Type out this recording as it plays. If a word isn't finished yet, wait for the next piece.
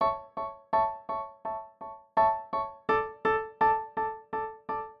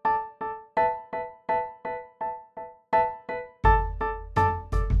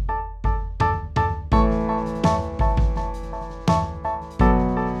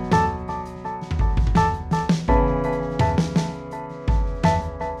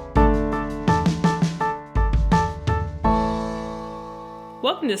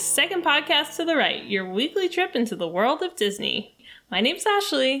to Second Podcast to the Right, your weekly trip into the world of Disney. My name's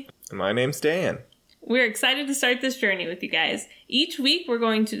Ashley. My name's Dan. We're excited to start this journey with you guys. Each week, we're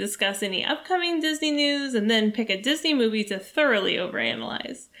going to discuss any upcoming Disney news and then pick a Disney movie to thoroughly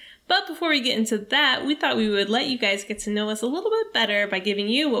overanalyze. But before we get into that, we thought we would let you guys get to know us a little bit better by giving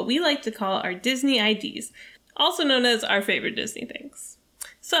you what we like to call our Disney IDs, also known as our favorite Disney things.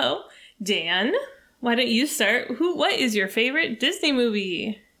 So, Dan, why don't you start? What is your favorite Disney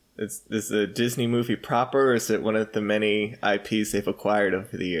movie? Is this a Disney movie proper, or is it one of the many IPs they've acquired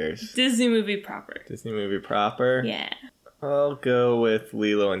over the years? Disney movie proper. Disney movie proper? Yeah. I'll go with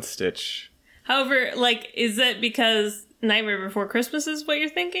Lilo and Stitch. However, is that because Nightmare Before Christmas is what you're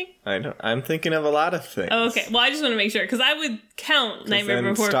thinking? I'm thinking of a lot of things. Oh, okay. Well, I just want to make sure, because I would count Nightmare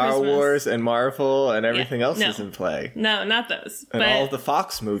Before Star Christmas. Star Wars and Marvel and everything else is in play. No, not those. And all of the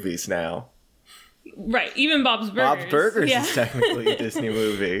Fox movies now. Right, even Bob's Burgers. Bob's Burgers is technically a Disney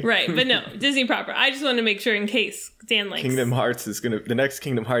movie. Right, but no, Disney proper. I just want to make sure in case Dan likes... The next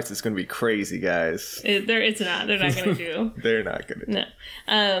Kingdom Hearts is gonna be crazy, guys. It's not. They're not gonna do. They're not gonna do. No.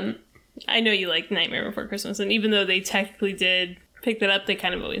 I know you like Nightmare Before Christmas, and even though they technically did pick that up, they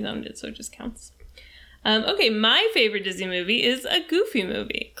kind of always owned it, so it just counts. Okay, my favorite Disney movie is a Goofy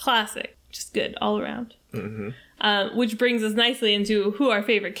movie. Classic. Just good all around. Mm-hmm. Which brings us nicely into who our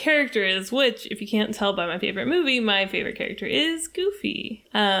favorite character is, which, if you can't tell by my favorite movie, my favorite character is Goofy.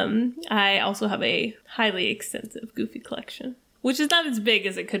 I also have a highly extensive Goofy collection, which is not as big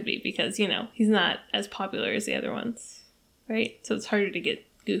as it could be because, he's not as popular as the other ones, right? So it's harder to get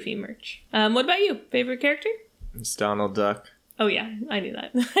Goofy merch. What about you? Favorite character? It's Donald Duck. Oh, yeah, I knew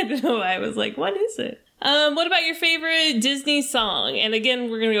that. I don't know why I was like, what is it? What about your favorite Disney song? And again,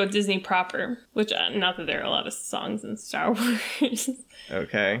 we're going to go with Disney proper, which, not that there are a lot of songs in Star Wars.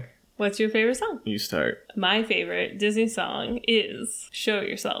 Okay. What's your favorite song? You start. My favorite Disney song is Show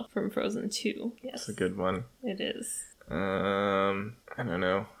Yourself from Frozen 2. Yes. It's a good one. It is. I don't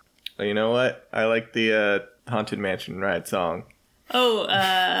know. Well, you know what? I like the Haunted Mansion ride song. Oh,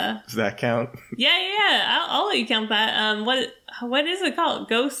 Does that count? Yeah. I'll let you count that. What is it called?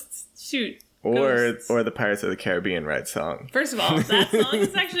 Ghosts? Shoot. Or the Pirates of the Caribbean ride song. First of all, that song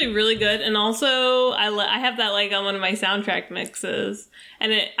is actually really good, and also I have that on one of my soundtrack mixes,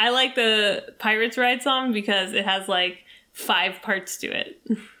 and I like the Pirates ride song because it has 5 parts to it.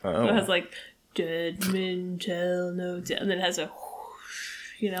 Oh. So it has dead men tell no tale, and then it has a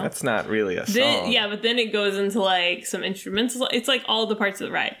That's not really a song. But then it goes into some instrumental. It's all the parts of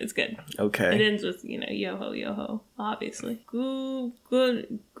the ride. It's good. Okay. It ends with yo ho yo ho. Obviously, grim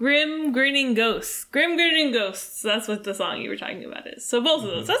grinning ghosts. Grim grinning ghosts. That's what the song you were talking about is. So both of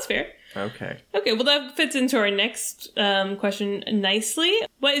those. That's fair. Okay. Okay. Well, that fits into our next question nicely.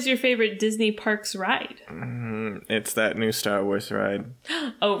 What is your favorite Disney Parks ride? It's that new Star Wars ride.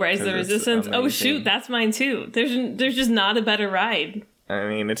 Oh, Rise of the Resistance. Oh shoot, that's mine too. There's just not a better ride. I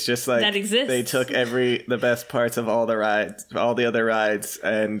mean, it's just that exists. They took the best parts of all the other rides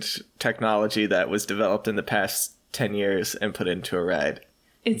and technology that was developed in the past 10 years and put into a ride.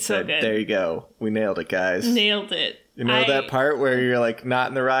 It's so good. There you go. We nailed it, guys. Nailed it. You know that part where you're not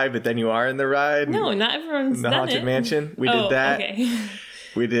in the ride, but then you are in the ride? No, not everyone's done it. The Haunted Mansion? We did that. Okay.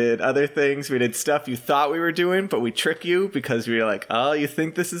 We did other things. We did stuff you thought we were doing, but we trick you because we were like, oh, you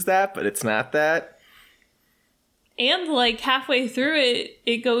think this is that, but it's not that. And halfway through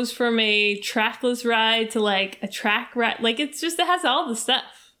it goes from a trackless ride to a track ride. It has all the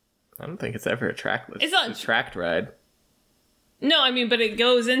stuff. I don't think it's ever a trackless. It's not a tracked ride. No, I mean, but it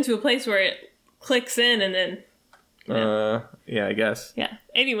goes into a place where it clicks in and then. Yeah, I guess. Yeah.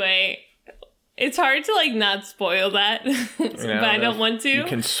 Anyway, it's hard to not spoil that, but I don't want to. You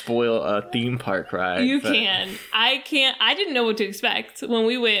can spoil a theme park ride. You can. I can't. I didn't know what to expect when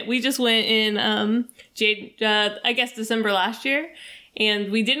we went. We just went in I guess December last year,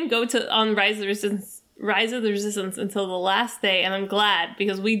 and we didn't go on Rise of the Resistance until the last day, and I'm glad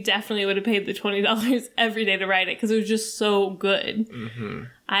because we definitely would have paid the $20 every day to ride it because it was just so good. Mm-hmm.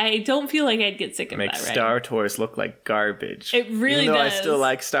 I don't feel like I'd get sick of that ride. Makes Star Tours look like garbage. It really Even though does. I still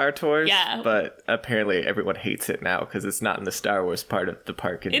like Star Tours, yeah. But apparently everyone hates it now because it's not in the Star Wars part of the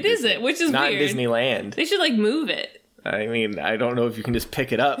park. It isn't, which is not weird. In Disneyland. They should move it. I mean, I don't know if you can just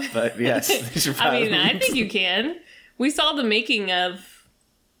pick it up, but yes. They should probably I think you can. We saw the making of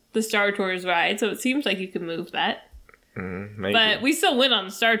the Star Tours ride, so it seems like you can move that. Maybe. But we still went on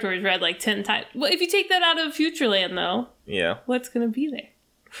the Star Tours ride 10 times. Well, if you take that out of Futureland, though, yeah, what's going to be there?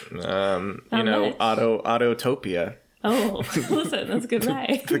 Autotopia. Oh, listen, that's a good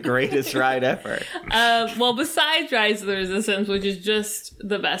ride. The greatest ride ever. Well, besides Rise of the Resistance, which is just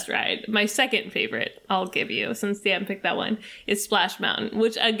the best ride, my second favorite, I'll give you, since Dan picked that one, is Splash Mountain,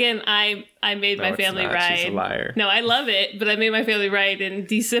 which, again, I made my family ride. She's a liar. No, I love it, but I made my family ride in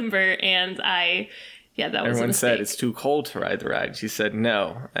December, and that was Everyone said it's too cold to ride the ride. She said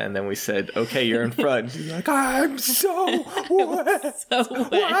no. And then we said, okay, you're in front. She's like, I'm so wet.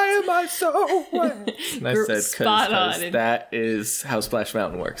 Why am I so wet? And I said, because that is how Splash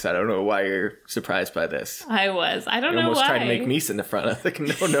Mountain works. I don't know why you're surprised by this. I don't know why. You almost tried to make me sit in the front. I was like,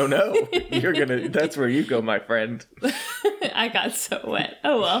 no. That's where you go, my friend. I got so wet.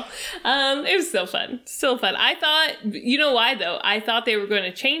 Oh, well. It was still fun. I thought, you know why, though? I thought they were going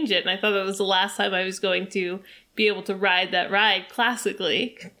to change it, and I thought that was the last time I was going to be able to ride that ride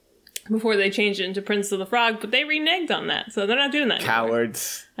classically before they changed it into Prince of the Frog, but they reneged on that, so they're not doing that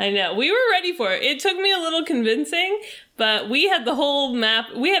Cowards. anymore. I know. We were ready for it. It took me a little convincing, but we had the whole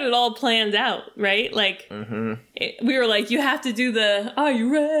map, we had it all planned out, right? Like, we were like, you have to do the, are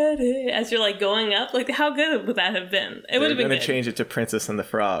you ready? As you're like going up. Like, how good would that have been? It would have been good. They're going to change it to Princess and the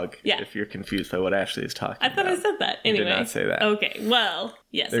Frog. Yeah. If you're confused by what Ashley is talking about. I thought I said that. Anyway. You did not say that. Okay. Well,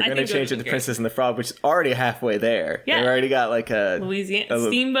 yes. They're going to change it to Princess and the Frog, which is already halfway there. Yeah. They've already got like a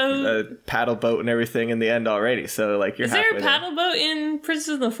steamboat, a paddle boat and everything in the end already. So like you're halfway there. Is there a paddle boat in Princess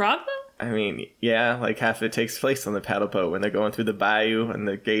and the Frog though? I mean, yeah, like half of it takes place on the paddle boat when they're going through the bayou and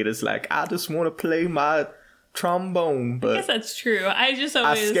the gate is like, I just want to play my trombone. But I guess that's true. I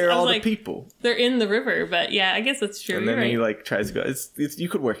scare all the like, people. They're in the river, but yeah, I guess that's true. And then he like tries to go. It's you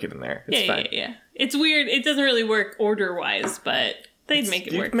could work it in there. It's fine. Yeah. It's weird. It doesn't really work order wise, but they'd make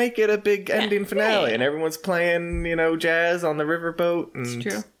it work. You'd make it a big ending finale, and everyone's playing, jazz on the riverboat. It's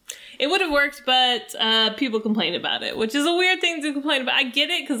true. It would have worked, but people complain about it, which is a weird thing to complain about. I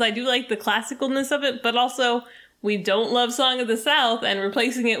get it, because I do like the classicalness of it, but also we don't love Song of the South, and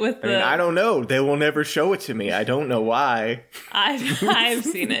replacing it with I don't know. They will never show it to me. I don't know why. I've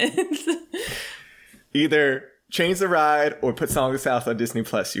seen it. Either change the ride or put Song of the South on Disney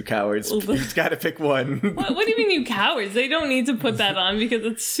Plus, you cowards. You've got to pick one. What do you mean, you cowards? They don't need to put that on because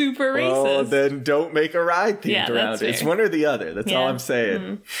it's super racist. Well, then don't make a ride themed around it. It's one or the other. That's all I'm saying.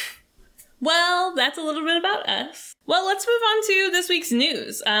 Mm-hmm. Well, that's a little bit about us. Well, let's move on to this week's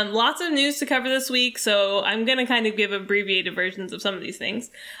news. Lots of news to cover this week, so I'm going to kind of give abbreviated versions of some of these things.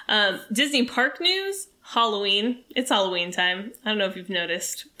 Disney park news, Halloween. It's Halloween time. I don't know if you've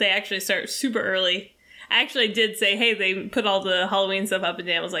noticed. They actually start super early. I actually did say, hey, they put all the Halloween stuff up, and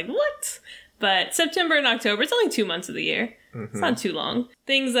Dan was like, what? But September and October, it's only 2 months of the year. Mm-hmm. It's not too long.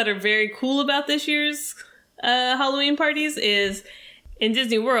 Things that are very cool about this year's Halloween parties is in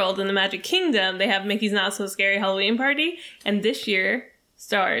Disney World, in the Magic Kingdom, they have Mickey's Not So Scary Halloween Party. And this year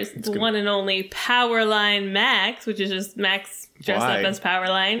stars the one and only Powerline Max, which is just Max dressed up as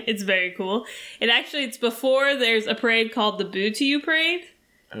Powerline. It's very cool. It's before there's a parade called the Boo to You Parade.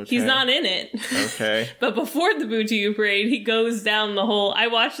 Okay. He's not in it. Okay. But before the Boo to You Parade, he goes down the whole... I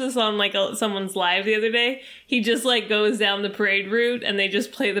watched this on someone's live the other day. He just goes down the parade route and they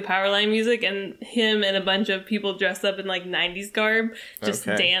just play the Powerline music, and him and a bunch of people dressed up in 90s garb just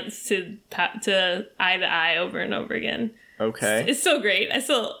dance to Eye to Eye over and over again. Okay. It's so great.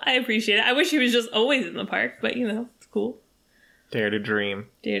 I appreciate it. I wish he was just always in the park, but it's cool. Dare to dream.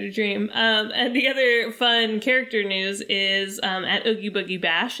 And the other fun character news is at Oogie Boogie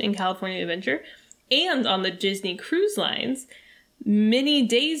Bash in California Adventure and on the Disney Cruise Lines, Minnie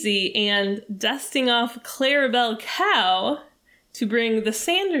Daisy and dusting off Clarabelle Cow to bring the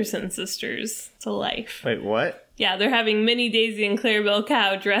Sanderson sisters to life. Wait, what? Yeah, they're having Minnie Daisy and Clarabelle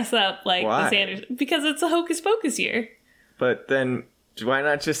Cow dress up like the Sanderson because it's a Hocus Pocus year. But then... why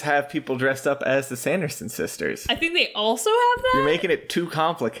not just have people dressed up as the Sanderson sisters? I think they also have that. You're making it too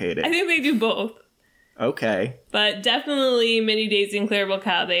complicated. I think they do both. Okay. But definitely Minnie Daisy and Clarabelle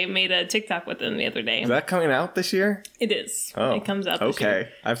Cow, they made a TikTok with them the other day. Is that coming out this year? It is. Oh. It comes out this year. Okay.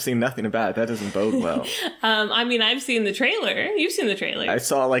 I've seen nothing about it. That doesn't bode well. I've seen the trailer. You've seen the trailer. I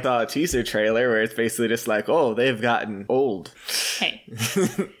saw a teaser trailer where it's basically just they've gotten old. Hey.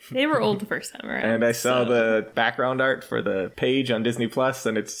 They were old the first time around. And I saw the background art for the page on Disney Plus,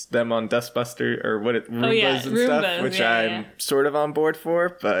 and it's them on Dustbuster, or Roombas and stuff, which I'm sort of on board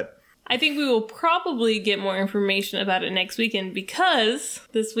for, but... I think we will probably get more information about it next weekend because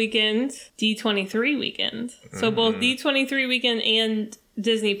this weekend, D23 weekend. So both D23 weekend and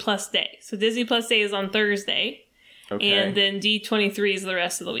Disney Plus Day. So Disney Plus Day is on Thursday. Okay. And then D23 is the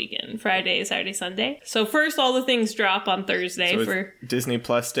rest of the weekend. Friday, Saturday, Sunday. So first, all the things drop on Thursday for Disney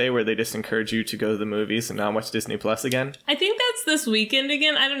Plus Day, where they just encourage you to go to the movies and not watch Disney Plus again. I think that's this weekend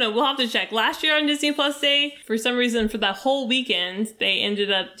again. I don't know. We'll have to check. Last year on Disney Plus Day, for some reason, for that whole weekend, they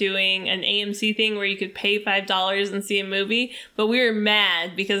ended up doing an AMC thing where you could pay $5 and see a movie. But we were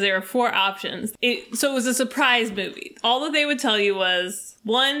mad because there were 4 options. So it was a surprise movie. All that they would tell you was,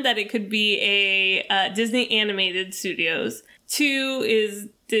 1, that it could be a Disney animated studios. 2 is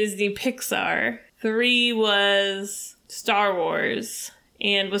Disney Pixar. 3 was Star Wars.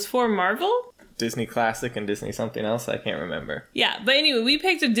 And was 4 Marvel? Disney Classic and Disney something else. I can't remember. Yeah, but anyway, we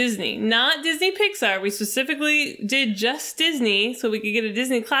picked a Disney, not Disney Pixar. We specifically did just Disney so we could get a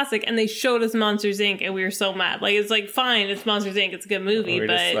Disney Classic, and they showed us Monsters, Inc., and we were so mad. Like, it's like, fine, it's Monsters, Inc., it's a good movie, we're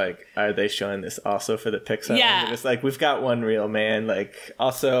but... just like, are they showing this also for the Pixar? Yeah. It's like, we've got one reel, man. Like,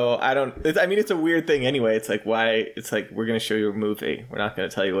 also, it's a weird thing anyway. It's like, why? It's like, we're going to show you a movie. We're not going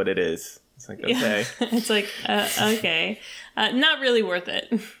to tell you what it is. It's like, okay. Yeah. It's like, okay. Not really worth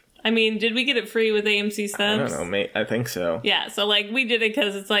it. I mean, did we get it free with AMC subs? I don't know, mate. I think so. Yeah, so like we did it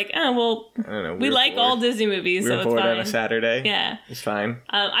because it's like, oh, well, I don't know. We like bored. All Disney movies, so it's fine. We were bored on a Saturday. Yeah. It's fine.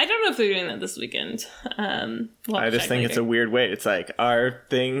 I don't know if they're doing that this weekend. I just think it's a weird way. It's like our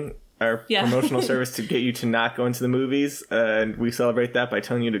promotional service to get you to not go into the movies, and we celebrate that by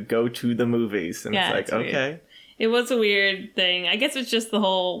telling you to go to the movies. And it's like, okay. Weird. It was a weird thing. I guess it's just the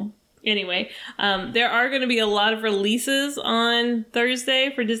whole... Anyway, there are going to be a lot of releases on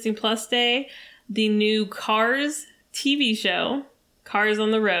Thursday for Disney Plus Day. The new Cars TV show, Cars on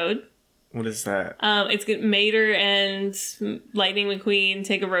the Road. What is that? It's Mater and Lightning McQueen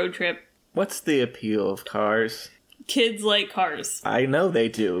take a road trip. What's the appeal of Cars? Kids like cars. I know they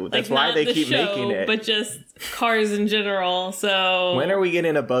do. That's like, why they keep making it. But just cars in general. So when are we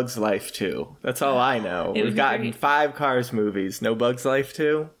getting a Bug's Life 2? That's all I know. We've gotten 5 Cars movies. No Bug's Life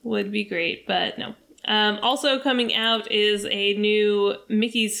 2? Would be great, but no. Also coming out is a new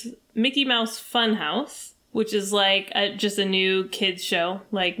Mickey Mouse Funhouse, which is like just a new kids show,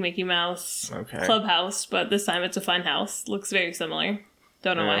 like Mickey Mouse Clubhouse, but this time it's a fun house. Looks very similar.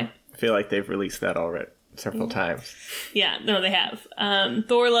 Don't know why. I feel like they've released that already. Several times. Yeah, no, they have.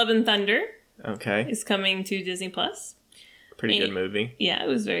 Thor: Love and Thunder. Okay. Is coming to Disney Plus. Pretty good movie. Yeah, it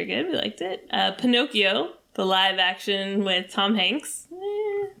was very good. We liked it. Pinocchio, the live action with Tom Hanks.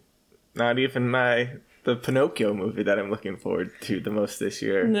 Not even the Pinocchio movie that I'm looking forward to the most this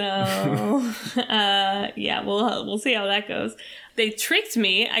year. No. Yeah, we'll see how that goes. They tricked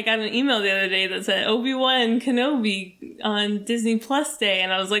me. I got an email the other day that said Obi-Wan Kenobi on Disney Plus Day,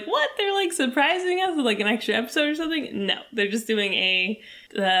 and I was like, what? They're like surprising us with like an extra episode or something? No, they're just doing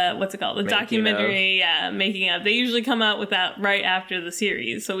what's it called? The documentary, making of. They usually come out with that right after the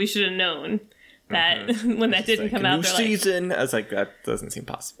series, so we should have known that when that didn't come out, they're like... season. I was like, that doesn't seem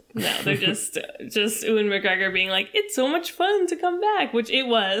possible. No, they're just Ewan McGregor being like, it's so much fun to come back, which it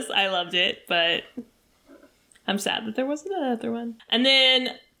was. I loved it, but I'm sad that there wasn't another one. And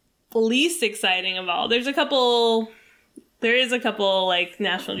then, least exciting of all, there is a couple like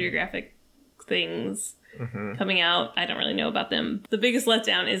National Geographic things coming out. I don't really know about them. The biggest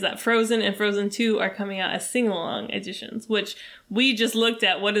letdown is that Frozen and Frozen 2 are coming out as sing-along editions, which we just looked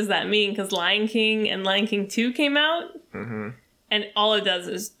at. What does that mean? Because Lion King and Lion King 2 came out, and all it does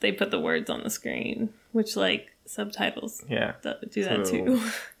is they put the words on the screen, which, like, subtitles do that too.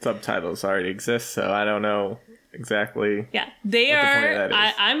 Subtitles already exist, so I don't know exactly. Yeah, they are.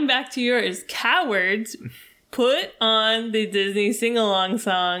 I'm back to yours. Cowards put on the Disney sing-along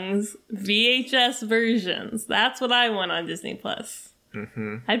songs VHS versions. That's what I want on Disney Plus.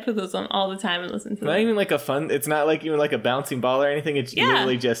 I'd put those on all the time and listen to them. Not even like a fun. It's not like even like a bouncing ball or anything. It's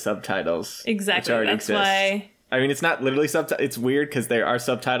literally just subtitles. Exactly. That's why. I mean, it's not literally subtitles. It's weird because there are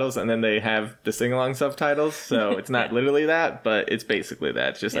subtitles and then they have the sing-along subtitles. So it's not literally that, but it's basically that.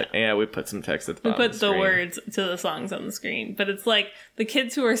 It's just like, we put some text at the bottom. We put the words to the songs on the screen. But it's like the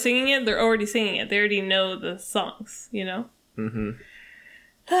kids who are singing it, they're already singing it. They already know the songs, you know?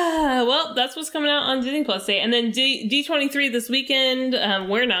 Well, that's what's coming out on Disney Plus Day. And then D23 this weekend,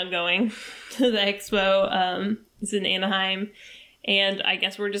 we're not going to the expo. It's in Anaheim. And I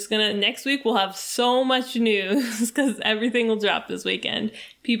guess we're just next week we'll have so much news because everything will drop this weekend.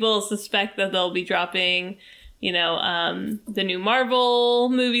 People suspect that they'll be dropping, the new Marvel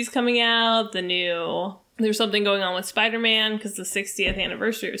movies coming out, there's something going on with Spider-Man because the 60th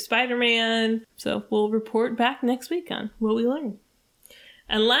anniversary of Spider-Man. So we'll report back next week on what we learn.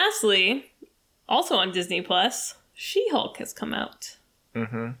 And lastly, also on Disney Plus, She-Hulk has come out.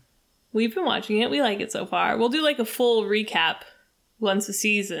 We've been watching it. We like it so far. We'll do like a full recap once the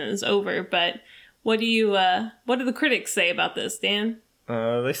season is over, but What do the critics say about this, Dan?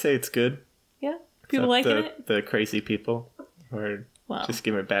 They say it's good. Yeah? People liking it? The crazy people. Or just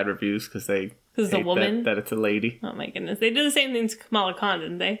giving it bad reviews because they Because the woman? That it's a lady. Oh my goodness. They did the same thing to Kamala Khan,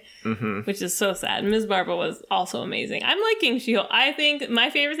 didn't they? Mm-hmm. Which is so sad. Ms. Marvel was also amazing. I'm liking She-Hulk. I think my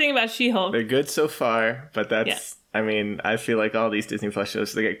favorite thing about She-Hulk... They're good so far, but that's... Yeah. I mean, I feel like all these Disney Plus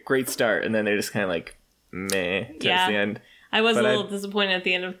shows, they get a great start, and then they're just kind of like, meh, towards the end. I was a little disappointed at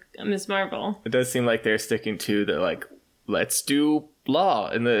the end of Ms. Marvel. It does seem like they're sticking to the, like, let's do Law.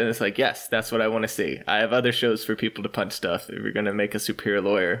 And it's like, yes, that's what I want to see. I have other shows for people to punch stuff. If we're going to make a superhero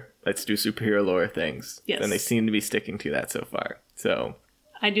lawyer, let's do superhero lawyer things. Yes. And they seem to be sticking to that so far. So...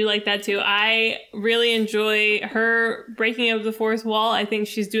 I do like that too. I really enjoy her breaking up the fourth wall. I think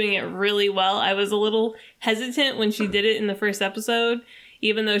she's doing it really well. I was a little hesitant when she did it in the first episode,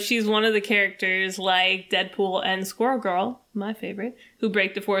 even though she's one of the characters like Deadpool and Squirrel Girl, my favorite, who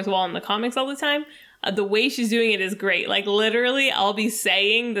break the fourth wall in the comics all the time. The way she's doing it is great. Like, literally, I'll be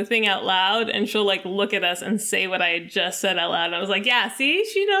saying the thing out loud, and she'll, like, look at us and say what I had just said out loud. And I was like, yeah, see?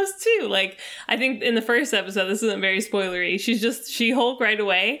 She knows, too. Like, I think in the first episode, this isn't very spoilery, she's just She-Hulk right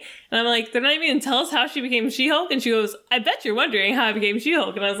away. And I'm like, they're not even going to tell us how she became She-Hulk? And she goes, I bet you're wondering how I became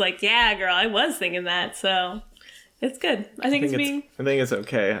She-Hulk. And I was like, yeah, girl, I was thinking that, so... It's good. I think it's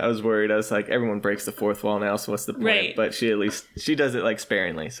okay. I was worried. I was like, everyone breaks the fourth wall now, so what's the point? Right. But she does it, like,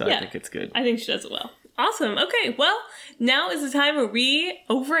 sparingly, so yeah. I think it's good. I think she does it well. Awesome. Okay, well, now is the time where we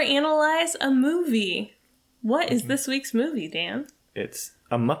overanalyze a movie. What is this week's movie, Dan? It's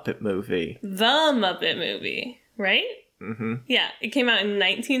a Muppet Movie. The Muppet Movie, right? Mm-hmm. Yeah, it came out in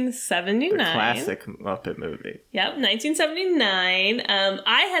 1979. The classic Muppet Movie. Yep, 1979.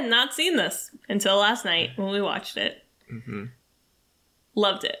 I had not seen this until last night when we watched it. Mm-hmm.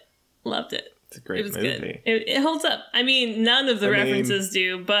 Loved it. It's a great movie. It holds up. I mean, none of the references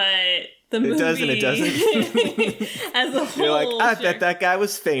do, but the movie... It doesn't. As a whole... You're like, I bet that guy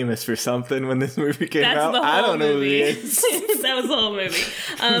was famous for something when this movie came out. I don't know who he is. That was the whole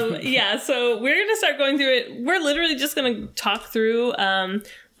movie. Yeah, so we're going to start going through it. We're literally just going to talk through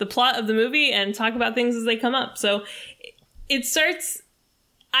the plot of the movie and talk about things as they come up. So it starts...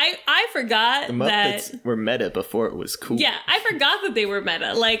 I forgot the Muppets were meta before it was cool. Yeah, I forgot that they were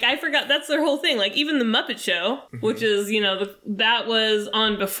meta. Like, I forgot that's their whole thing. Like, even the Muppet Show, which is, that was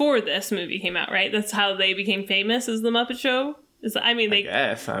on before this movie came out, right? That's how they became famous, is the Muppet Show. I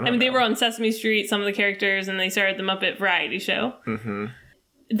guess. I don't know. They were on Sesame Street, some of the characters, and they started the Muppet Variety Show. Mm-hmm.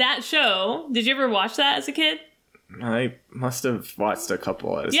 That show, did you ever watch that as a kid? I must have watched a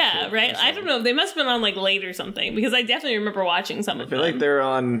couple as a kid, right? I don't know. They must have been on, like, late or something, because I definitely remember watching some of them. I feel like they're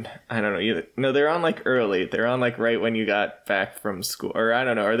on, I don't know either. No, they're on, like, early. They're on, like, right when you got back from school. Or, I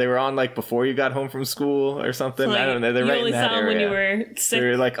don't know. Or they were on, like, before you got home from school or something. So, like, I don't know. They're right in that area. You only saw them when you were sick.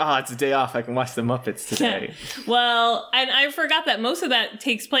 They're like, oh, it's a day off. I can watch the Muppets today. Yeah. Well, and I forgot that most of that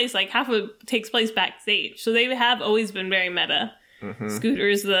takes place, like, half of it takes place backstage. So they have always been very meta. Mm-hmm.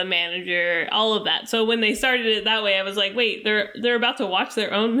 Scooter's the manager, all of that. So when they started it that way, I was like, wait, they're about to watch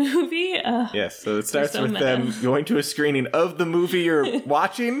their own movie? Yes, so it starts with them going to a screening of the movie you're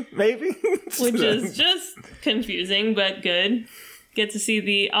watching, maybe? Which is just confusing, but good. Get to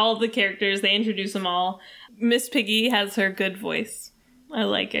see all the characters. They introduce them all. Miss Piggy has her good voice. I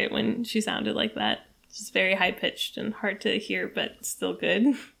like it when she sounded like that. It's just very high-pitched and hard to hear, but still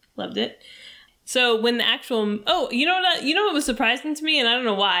good. Loved it. So when the actual... Oh, you know what was surprising to me, and I don't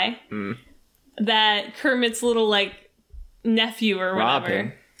know why? That Kermit's little, like, nephew or whatever.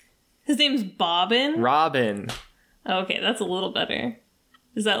 Robin. His name's Bobbin? Robin. Oh, okay, that's a little better.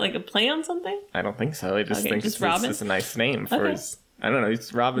 Is that, like, a play on something? I don't think so. I just think it's just a nice name for his... I don't know.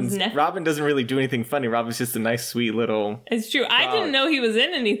 It's Robin doesn't really do anything funny. Robin's just a nice, sweet little... It's true. I didn't know he was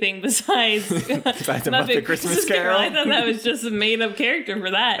in anything besides Muppet Christmas Carol. I thought that was just a made-up character for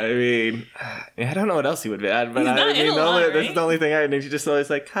that. I mean, I don't know what else he would be at, but that's the only thing I know. He's just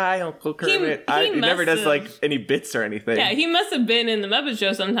always like, hi, Uncle Kermit. He never does, like, any bits or anything. Yeah, he must have been in the Muppet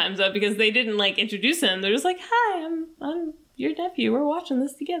Show sometimes, though, because they didn't, like, introduce him. They're just like, hi, I'm your nephew, we're watching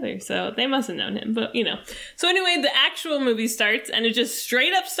this together. So they must have known him, but So anyway, the actual movie starts, and it just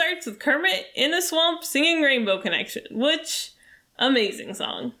straight up starts with Kermit in a swamp singing Rainbow Connection, which, amazing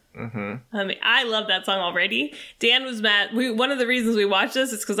song. Mm-hmm. I mean, I love that song already. Dan was mad. One of the reasons we watched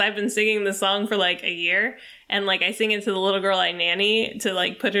this is because I've been singing this song for like a year, and like I sing it to the little girl I nanny to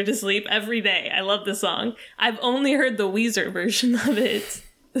like put her to sleep every day. I love this song. I've only heard the Weezer version of it.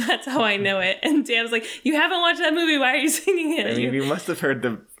 That's how I know it. And Dan's like, you haven't watched that movie, why are you singing it? I mean, you must have heard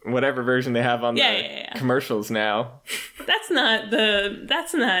the whatever version they have on the commercials now. That's not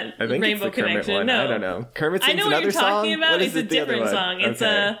I think Rainbow it's the Connection. Kermit one. No. I don't know. Kermit sings another song? I know what you're talking about. It's a different song. It's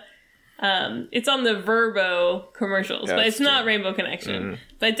It's on the Verbo commercials, Yeah, but it's true. not Rainbow Connection.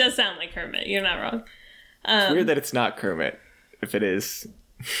 But it does sound like Kermit. You're not wrong. It's weird that it's not Kermit, if it is.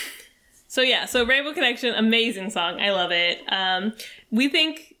 So Rainbow Connection, amazing song. I love it. We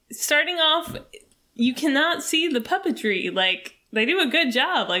think, starting off, you cannot see the puppetry. Like, they do a good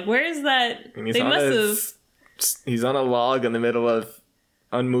job. Like, where is that? They must have... He's on a log in the middle of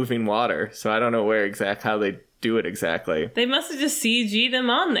unmoving water, so I don't know how they do it exactly. They must have just CG'd him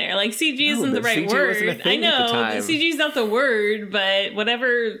on there. Like, CG isn't the right word. I know, CG's not the word, but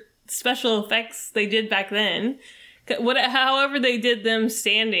whatever special effects they did back then, however they did them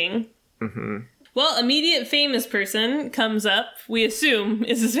standing. Mm-hmm. Well, immediate famous person comes up. We assume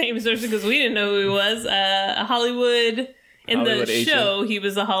is a famous person because we didn't know who he was. A Hollywood the show, agent. He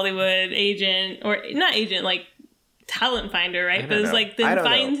was a Hollywood agent, or not agent, like talent finder, right? But it's like they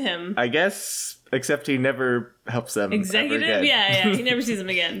find him. I guess, except he never helps them. Executive, ever again. Yeah, he never sees them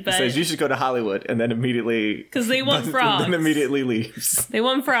again. But he says you should go to Hollywood, and then immediately because they want frogs, and then immediately leaves. They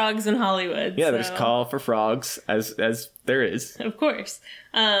want frogs in Hollywood. Yeah, there's call for frogs as there is, of course.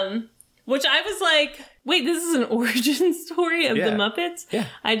 Which I was like, wait, this is an origin story of the Muppets? Yeah.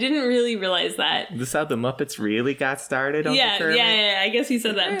 I didn't really realize that. This is how the Muppets really got started? Yeah, I guess he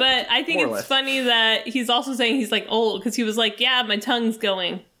said that. But I think it's funny that he's also saying he's like old, because he was like, yeah, my tongue's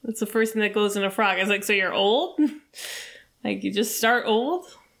going. That's the first thing that goes in a frog. I was like, so you're old? Like, you just start old?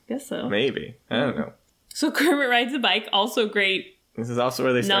 Guess so. Maybe. I don't know. So Kermit rides a bike, also great. This is also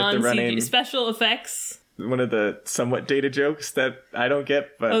where they start the running. Special effects. One of the somewhat dated jokes that I don't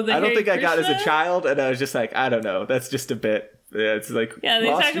get, but I don't think I got as a child, and I was just like, I don't know, that's just a bit. Yeah, it's like, they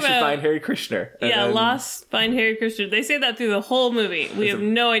Lost, talk you about, should find Harry Krishner. Lost, find Harry Krishner. They say that through the whole movie. We have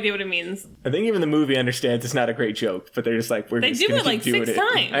no idea what it means. I think even the movie understands it's not a great joke, but they're just like, we're just going to keep doing it. They do it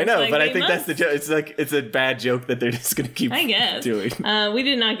like 6 times. I know, like, but I think that's the joke. It's like, it's a bad joke that they're just going to keep doing. We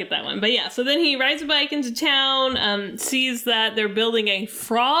did not get that one. But yeah, so then he rides a bike into town, sees that they're building a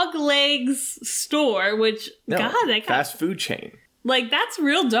frog legs store, which, that fast food chain. Like, that's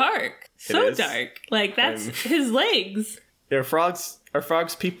real dark. So dark. Like, that's his legs. Are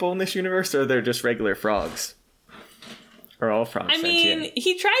frogs people in this universe, or they're just regular frogs? Or all frogs sentient?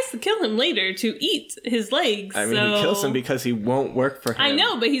 He tries to kill him later to eat his legs. He kills him because he won't work for him. I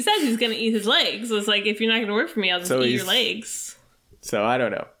know, but he says he's going to eat his legs. So it's like, if you're not going to work for me, I'll just eat your legs. So I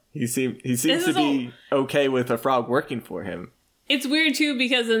don't know. He seems to be okay with a frog working for him. It's weird, too,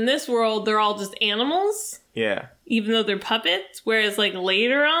 because in this world, they're all just animals. Yeah. Even though they're puppets. Whereas, like,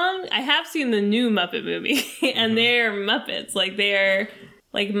 later on, I have seen the new Muppet movie. And they're Muppets. Like,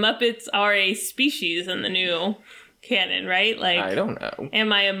 Muppets are a species in the new canon, right? Like, I don't know.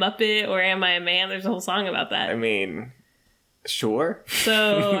 Am I a Muppet or am I a man? There's a whole song about that. I mean, sure.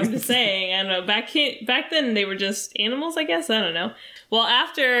 So, I'm just saying, I don't know. Back then, they were just animals, I guess? I don't know. Well,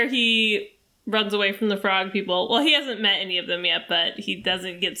 after he runs away from the frog people. Well, he hasn't met any of them yet, but he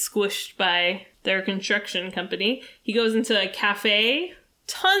doesn't get squished by their construction company. He goes into a cafe.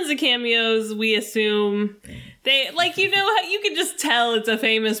 Tons of cameos, we assume. They, like, you know how you can just tell it's a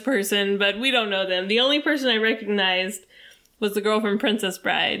famous person, but we don't know them. The only person I recognized was the girl from Princess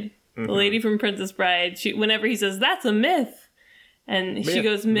Bride. Mm-hmm. The lady from Princess Bride. Whenever he says, that's a myth. And she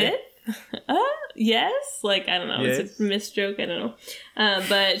goes, myth? Yes? Like, I don't know. Yes. It's a miss joke. I don't know.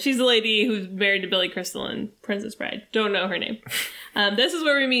 But she's the lady who's married to Billy Crystal in Princess Bride. Don't know her name. This is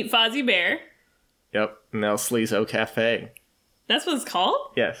where we meet Fozzie Bear. Yep. Now Sleazo Cafe. That's what it's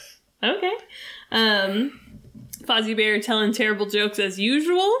called? Yes. Okay. Fozzie Bear telling terrible jokes as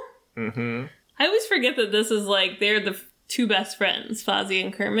usual. Mm-hmm. I always forget that this is like, they're the two best friends, Fozzie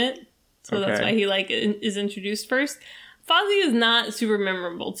and Kermit. So that's why he is introduced first. Fozzie is not super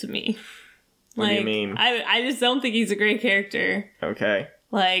memorable to me. What do you mean? I just don't think he's a great character. Okay.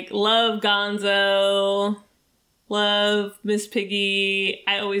 Like, love Gonzo, love Miss Piggy.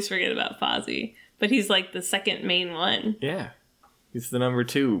 I always forget about Fozzie. But he's like the second main one. Yeah. He's the number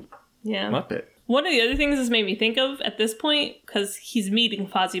 2 Muppet. One of the other things this made me think of at this point, because he's meeting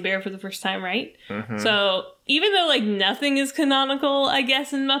Fozzie Bear for the first time, right? Mm-hmm. So even though like nothing is canonical, I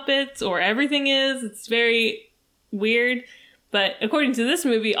guess, in Muppets, or everything is, it's very weird. But according to this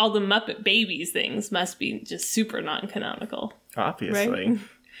movie, all the Muppet Babies things must be just super non-canonical. Obviously. Right?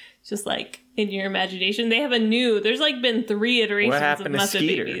 Just like in your imagination. They have there's like been 3 iterations of Muppet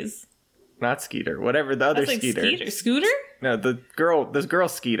Babies. Not Skeeter. Whatever the other Skeeter. Scooter? No, the girl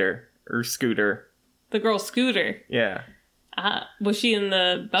Skeeter. Or Scooter. The girl Scooter. Yeah. Was she in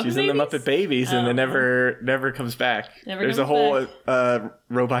the Muppet Babies? She's in the Muppet Babies and then never comes back. There's a whole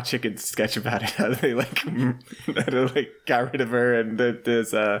Robot Chicken sketch about it. How they got rid of her, and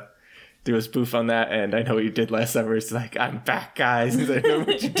there's do a spoof on that, and I know what you did last summer. It's like, I'm back, guys. I know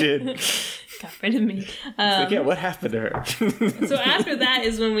what you did. Got rid of me. Yeah, what happened to her? So after that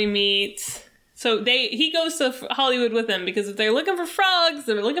is when we meet. So he goes to Hollywood with them because if they're looking for frogs,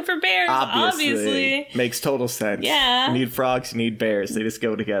 they're looking for bears. Obviously. Makes total sense. Yeah. You need frogs, you need bears. They just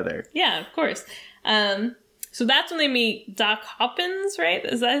go together. Yeah, of course. So that's when they meet Doc Hoppins, right?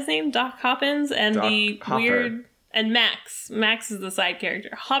 Is that his name? Doc Hoppins and Hopper. And Max. Max is the side character.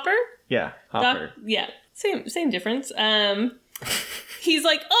 Hopper? Yeah, Hopper. Same difference. He's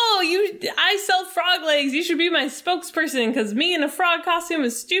like, I sell frog legs. You should be my spokesperson because me in a frog costume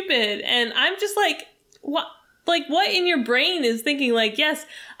is stupid. And I'm just like, what? Like, what in your brain is thinking like, yes,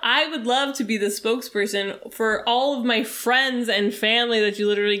 I would love to be the spokesperson for all of my friends and family that you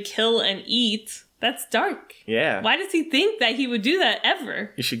literally kill and eat. That's dark. Yeah. Why does he think that he would do that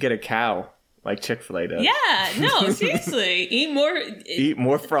ever? You should get a cow. Like Chick-fil-A does. Yeah, no, seriously. Eat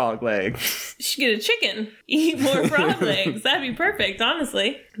more frog legs. You should get a chicken. Eat more frog legs. That'd be perfect,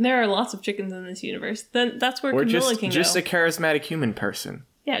 honestly. There are lots of chickens in this universe. Then that's where Camilla can go. Just a charismatic human person.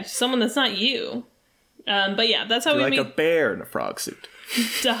 Yeah, just someone that's not you. But yeah, that's how we meet. Like a bear in a frog suit.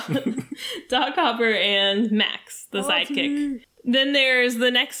 Doc Hopper and Max, the sidekick. Then there's the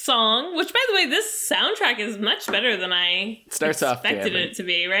next song, which, by the way, this soundtrack is much better than I expected it to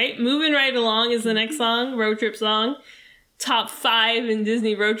be, right? Moving Right Along is the next song, road trip song. Top 5 in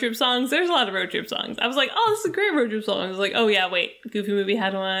Disney road trip songs. There's a lot of road trip songs. I was like, oh, this is a great road trip song. I was like, oh yeah, wait, Goofy Movie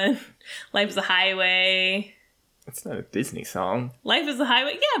had one. Life is a Highway. That's not a Disney song. Life is a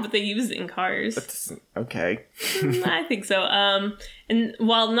Highway? Yeah, but they use it in cars. That's okay. I think so. And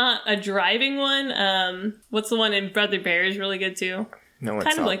while not a driving one, what's the one in Brother Bear is really good too. No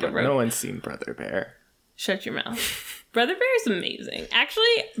one's seen Brother Bear. Shut your mouth. Brother Bear is amazing.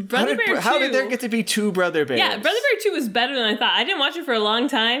 Actually, Brother Bear 2... How did there get to be 2 Brother Bears? Yeah, Brother Bear 2 is better than I thought. I didn't watch it for a long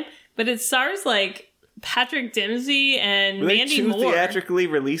time, but it stars like Patrick Dempsey and Mandy Moore. Were they 2 theatrically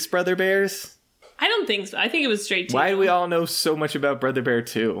released Brother Bears? I don't think so. I think it was straight to... Why do we all know so much about Brother Bear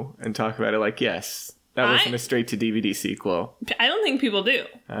 2 and talk about it like, yes, that wasn't a straight-to-DVD sequel? I don't think people do.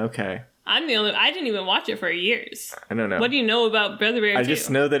 Okay. I'm the only... I didn't even watch it for years. I don't know. What do you know about Brother Bear 2? I just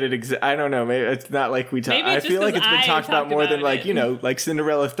know that it exists. I don't know. Maybe it's not like we talk... I feel like it's been talked about more than, like, you know, like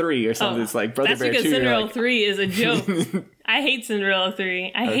Cinderella 3 or something. It's like Brother Bear 2. That's because Cinderella 3 is a joke. I hate Cinderella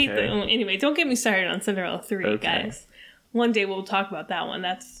 3. I hate the... Anyway, don't get me started on Cinderella 3, guys. One day we'll talk about that one.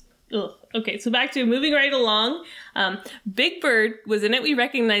 That's... Ugh. Okay, so back to Moving Right Along. Big Bird was in it. We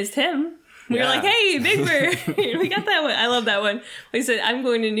recognized him. We were like, hey, Big Bird. We got that one. I love that one. We said, I'm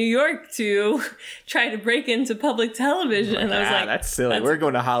going to New York to try to break into public television. And I was like, that's silly. We're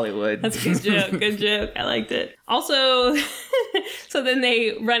going to Hollywood. That's a good joke. Good joke. I liked it. Also, so then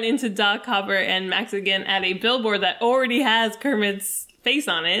they run into Doc Hopper and Max again at a billboard that already has Kermit's face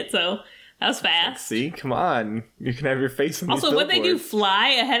on it. So that was fast. See, come on. You can have your face on these Also, what they do, fly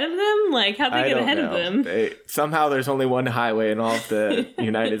ahead of them? Like, how'd they get ahead of them? Somehow there's only one highway in all of the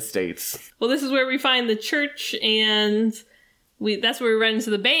United States. Well, this is where we find the church, and that's where we run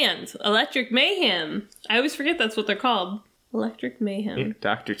into the band, Electric Mayhem. I always forget that's what they're called. Electric Mayhem. Yeah,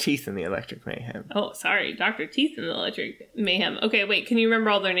 Dr. Teeth and the Electric Mayhem. Oh, sorry. Dr. Teeth and the Electric Mayhem. Okay, wait. Can you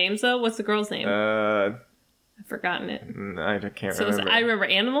remember all their names, though? What's the girl's name? I've forgotten it. I can't remember. I remember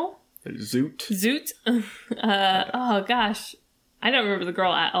Animal. Zoot. Oh, gosh. I don't remember the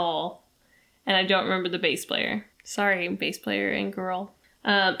girl at all. And I don't remember the bass player. Sorry, bass player and girl.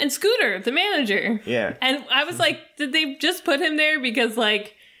 And Scooter, the manager. Yeah. And I was like, did they just put him there because,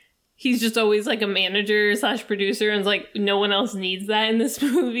 like, he's just always, like, a manager / producer, and it's like, no one else needs that in this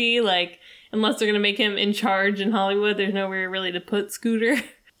movie? Like, unless they're going to make him in charge in Hollywood, there's nowhere really to put Scooter.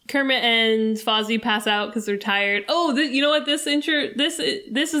 Kermit and Fozzie pass out because they're tired. Oh, you know what? This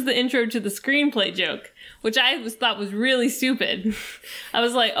is the intro to the screenplay joke, which I thought was really stupid. I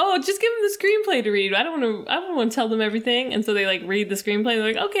was like, oh, just give them the screenplay to read. I don't want to tell them everything. And so they like read the screenplay.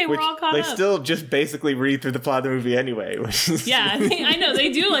 They're like, okay, we're all caught up. They still just basically read through the plot of the movie anyway. Yeah, I know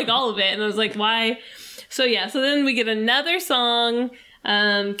they do like all of it. And I was like, why? So yeah, so then we get another song.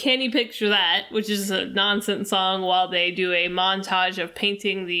 Can You Picture That, which is a nonsense song while they do a montage of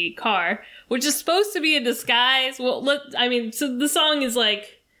painting the car, which is supposed to be a disguise. Well, so the song is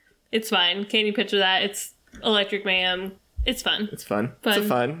like, it's fine. Can You Picture That? It's Electric Mayhem. It's fun. It's fun. It's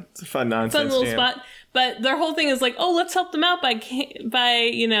a fun nonsense fun little jam. spot. But their whole thing is like, oh, let's help them out by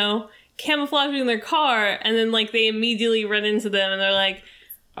camouflaging their car, and then like they immediately run into them and they're like,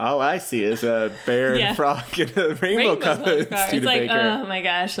 all I see is a bear and a frog in a rainbow-colored It's like, oh my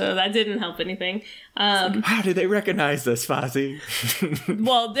gosh, so that didn't help anything. How did they recognize this, Fozzie?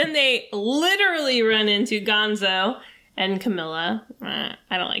 Well, then they literally run into Gonzo, And Camilla. I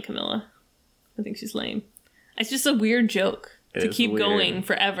don't like Camilla. I think she's lame. It's just a weird joke to keep going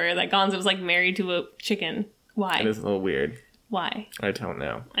forever. That Gonzo was like married to a chicken. Why? It is a little weird. Why? I don't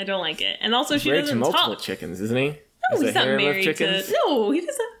know. I don't like it. And also, she married doesn't to multiple talk. chickens, isn't he? No, he's not married to... No, he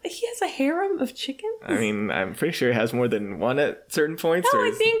doesn't. He has a harem of chickens? I mean, I'm pretty sure he has more than one at certain points. No,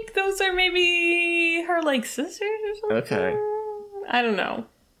 I think those are maybe her, like, sisters or something. Okay. I don't know.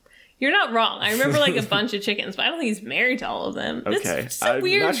 You're not wrong. I remember, like, a bunch of chickens, but I don't think he's married to all of them. Okay. It's so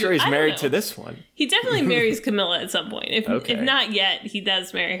weird. I'm not sure he's married to this one. He definitely marries Camilla at some point. If not yet, he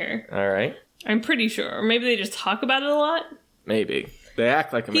does marry her. All right. I'm pretty sure. Or maybe they just talk about it a lot. Maybe. They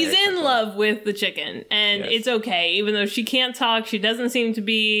act like a He's in love with the chicken, and it's okay. Even though she can't talk, she doesn't seem to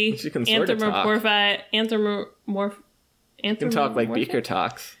be she can sort of talk. She can talk like Beaker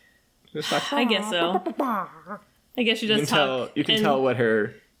talks. Like, I guess so. I guess she does talk. You can tell what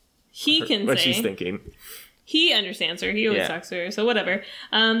what she's thinking. He understands her. He always talks to her. So whatever.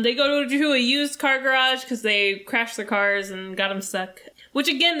 They go to a used car garage because they crashed their cars and got them stuck. Which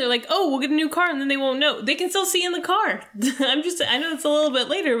again, they're like, oh, we'll get a new car, and then they won't know. They can still see in the car. I know it's a little bit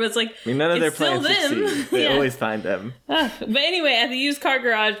later, but it's like, I mean, none of their plans succeed. They always find them. But anyway, at the used car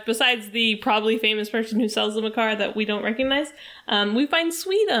garage, besides the probably famous person who sells them a car that we don't recognize, we find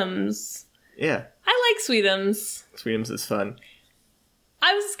Sweetums. Yeah. I like Sweetums. Sweetums is fun.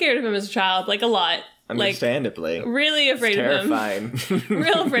 I was scared of him as a child, like a lot. Understandably. Like, really afraid of him. Terrifying.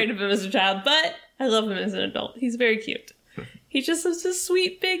 Real afraid of him as a child, but I love him as an adult. He's very cute. He's just such a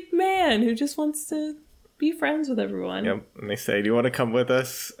sweet big man who just wants to be friends with everyone. Yep. And they say, do you want to come with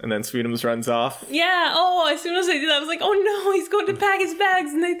us? And then Sweetums runs off. Yeah. Oh, as soon as they did that, I was like, oh no, he's going to pack his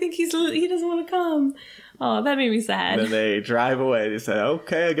bags and they think he doesn't want to come. Oh, that made me sad. And then they drive away. They said,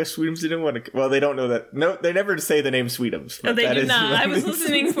 okay, I guess Sweetums didn't want to... Well, they don't know that... No, they never say the name Sweetums. Oh, they did not. I was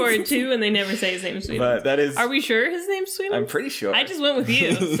listening for it too, and they never say his name Sweetums. But that is... Are we sure his name's Sweetums? I'm pretty sure. I just went with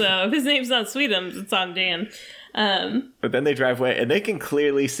you, so if his name's not Sweetums, it's on Dan. But then they drive away, and they can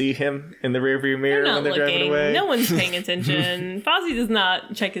clearly see him in the rearview mirror when they're driving away. No one's paying attention. Fozzie does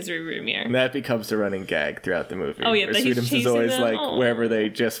not check his rearview mirror. And that becomes a running gag throughout the movie. Oh, yeah. Sweetums is always like, wherever they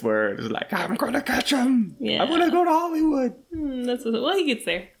just were, it's like, I'm going to catch him. Yeah. I'm going to go to Hollywood. Well, he gets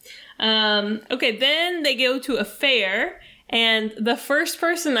there. Okay, then they go to a fair, and the first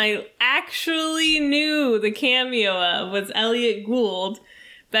person I actually knew the cameo of was Elliot Gould,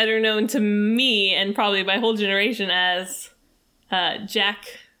 better known to me and probably my whole generation as Jack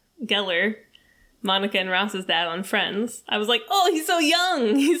Geller, Monica and Ross's dad on Friends. I was like, oh, he's so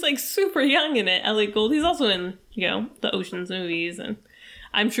young. He's like super young in it. Elliot Gould. He's also in, the Ocean's movies, and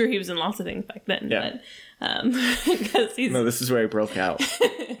I'm sure he was in lots of things back then. Yeah. But, because no, this is where he broke out.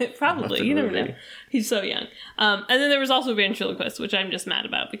 Probably. You never know. He's so young. And then there was also ventriloquists, which I'm just mad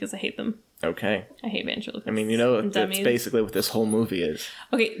about because I hate them. Okay. I hate ventriloquists. I mean, that's basically what this whole movie is.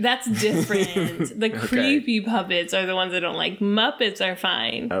 Okay, that's different. The creepy puppets are the ones I don't like. Muppets are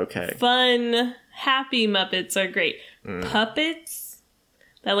fine. Okay. Fun, happy Muppets are great. Puppets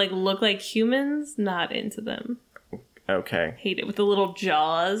that look like humans, not into them. Okay. Hate it. With the little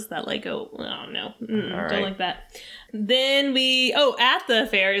jaws that go, oh no. Don't like that. Then at the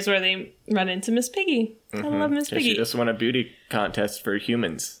fair is where they run into Miss Piggy. I love Miss Piggy. She just won a beauty contest for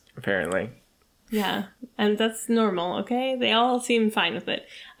humans, apparently. Yeah, and that's normal, okay? They all seem fine with it.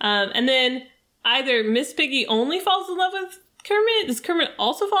 And then either Miss Piggy only falls in love with Kermit? Does Kermit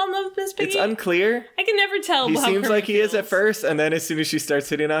also fall in love with Miss Piggy? It's unclear. I can never tell. He how seems Kermit like he feels. Is at first, and then as soon as she starts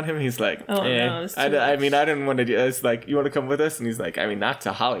hitting on him, he's like, oh, no, I mean, I didn't want to do it. It's like, you want to come with us? And he's like, I mean, not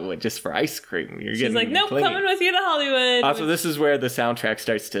to Hollywood, just for ice cream. She's like, nope, coming with you to Hollywood. Also, this is where the soundtrack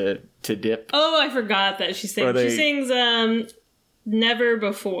starts to dip. Oh, I forgot that she sings. She sings, Never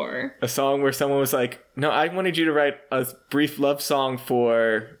Before. A song where someone was like, no, I wanted you to write a brief love song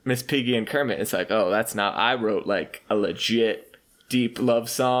for Miss Piggy and Kermit. It's like, oh, that's not... I wrote, a legit deep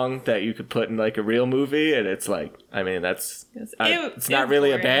love song that you could put in, a real movie. And it's like, I mean, it's not really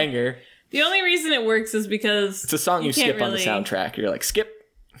boring. A banger. The only reason it works is because... It's a song you skip on the soundtrack. You're like, skip.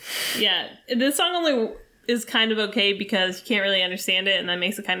 Yeah. The song only is kind of okay because you can't really understand it, and that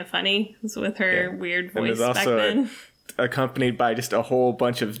makes it kind of funny. It's with her weird voice back then. Accompanied by just a whole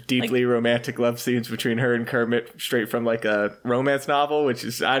bunch of deeply romantic love scenes between her and Kermit, straight from a romance novel, which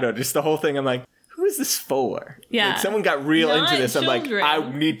is, I don't know, just the whole thing. I'm like, who is this for? Yeah. Someone got real into this. Children. I'm like,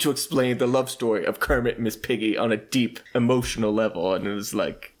 I need to explain the love story of Kermit and Miss Piggy on a deep emotional level. And it was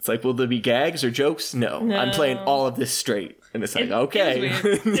it's like, will there be gags or jokes? No. I'm playing all of this straight. And it's okay.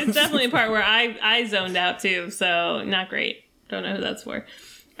 It's definitely a part where I zoned out too, so not great. Don't know who that's for.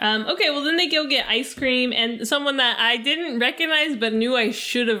 Okay, well then they go get ice cream, and someone that I didn't recognize but knew I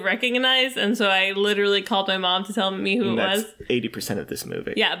should have recognized, and so I literally called my mom to tell me who it was. 80% of this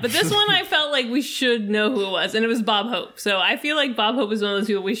movie. Yeah, but this one I felt like we should know who it was, and it was Bob Hope. So I feel like Bob Hope is one of those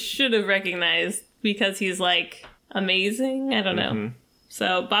people we should have recognized because he's like amazing. I don't know.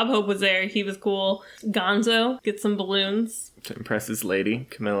 So Bob Hope was there. He was cool. Gonzo gets some balloons to impress his lady,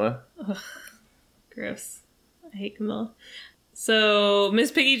 Camilla. Ugh, gross. I hate Camilla. So Miss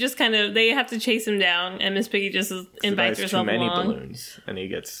Piggy just they have to chase him down, and Miss Piggy just invites herself along. Too many balloons, and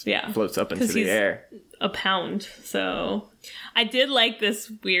he floats up into the air. A pound. So I did like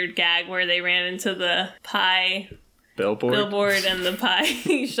this weird gag where they ran into the pie billboard and the pie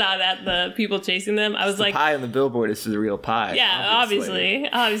shot at the people chasing them. I was like, the pie on the billboard is the real pie. Yeah, obviously.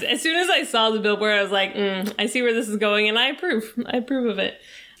 As soon as I saw the billboard, I was like, I see where this is going, and I approve of it.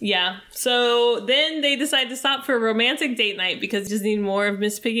 Yeah. So then they decide to stop for a romantic date night because they just need more of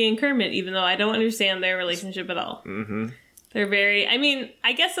Miss Piggy and Kermit, even though I don't understand their relationship at all. They're very,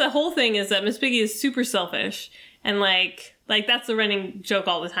 I guess the whole thing is that Miss Piggy is super selfish, and like that's the running joke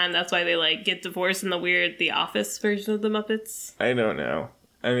all the time. That's why they get divorced in the Office version of the Muppets. I don't know.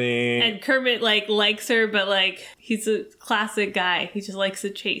 And Kermit likes her, but he's a classic guy. He just likes to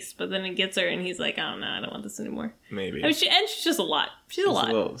chase, but then he gets her, and he's like, I don't know, I don't want this anymore. Maybe. She's just a lot. She's a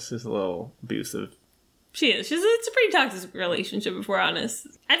lot. She's a little abusive. She is. It's a pretty toxic relationship, if we're honest.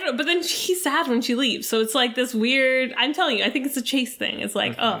 I don't know, but then she's sad when she leaves. So it's like this weird, I'm telling you, I think it's a chase thing. It's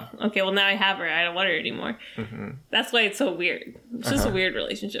like, oh, okay, well now I have her. I don't want her anymore. That's why it's so weird. It's just a weird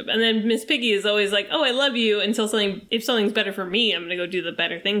relationship. And then Miss Piggy is always like, oh, I love you until if something's better for me, I'm going to go do the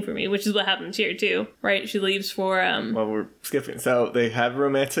better thing for me, which is what happens here too, right? She leaves for, Well, we're skipping. So they have a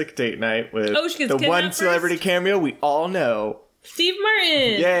romantic date night with the one celebrity cameo we all know. Steve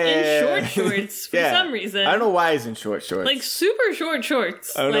Martin in short shorts for some reason. I don't know why he's in short shorts. Super short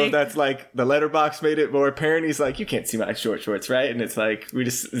shorts. I don't know if that's the letterbox made it more apparent. He's like, you can't see my short shorts, right? And it's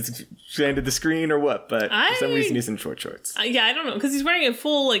it's expanded the screen or what? But for some reason he's in short shorts. Yeah, I don't know, because he's wearing a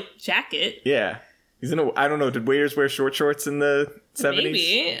full jacket. Yeah. He's I don't know, did waiters wear short shorts in the 70s?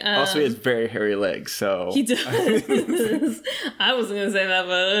 Maybe. Also, he has very hairy legs, so... He does. I wasn't going to say that,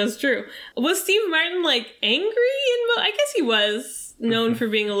 but that's true. Was Steve Martin, angry? I guess he was known for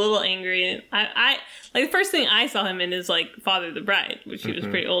being a little angry. The first thing I saw him in is, Father the Bride, which he was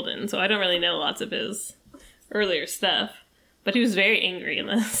pretty old in, so I don't really know lots of his earlier stuff. But he was very angry in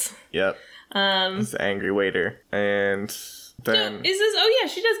this. Yep. He's an angry waiter. And... Then,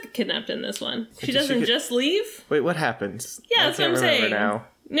 she does get kidnapped in this one. She doesn't just leave? Wait, what happens? Yeah, that's what I'm saying. Now.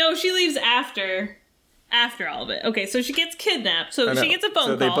 No, she leaves after all of it. Okay, so she gets kidnapped. So she gets a phone call.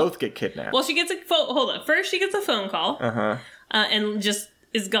 So they both get kidnapped. Well, she gets hold on. First, she gets a phone call. And just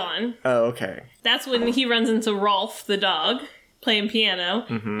is gone. Oh, okay. That's when he runs into Rolf, the dog, playing piano.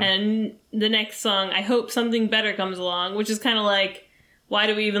 And the next song, I Hope Something Better Comes Along, which is kind of why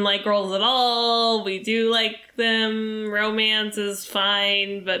do we even like girls at all? We do like them. Romance is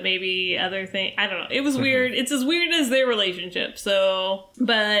fine, but maybe other things. I don't know. It was weird. It's as weird as their relationship. So,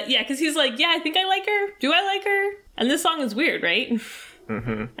 but yeah, because he's like, yeah, I think I like her. Do I like her? And this song is weird, right?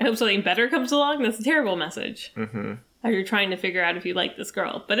 I hope something better comes along. That's a terrible message. You're trying to figure out if you like this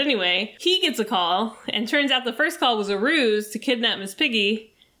girl. But anyway, he gets a call, and turns out the first call was a ruse to kidnap Miss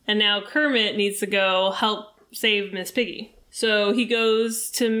Piggy, and now Kermit needs to go help save Miss Piggy. So he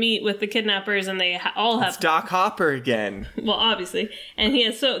goes to meet with the kidnappers, and they all have... It's Doc Hopper again. Well, obviously. And they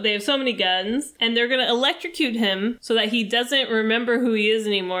have so many guns, and they're going to electrocute him so that he doesn't remember who he is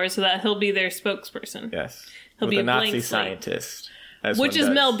anymore, so that he'll be their spokesperson. Yes. He'll be a Nazi scientist. Which is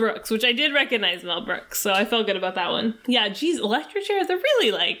Mel Brooks, which I did recognize Mel Brooks, so I felt good about that one. Yeah, geez, electric chairs, they're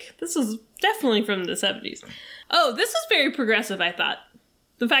really this was definitely from the 70s. Oh, this was very progressive, I thought.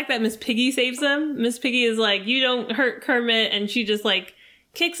 The fact that Miss Piggy saves them. Miss Piggy is you don't hurt Kermit, and she just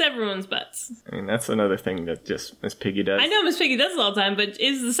kicks everyone's butts. I mean, that's another thing that just Miss Piggy does. I know Miss Piggy does it all the time, but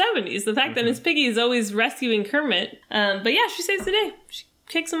it's the 70s. The fact that Miss Piggy is always rescuing Kermit. But yeah, she saves the day. She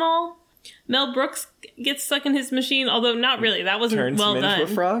kicks them all. Mel Brooks gets stuck in his machine, although not really. That wasn't well done. Turns him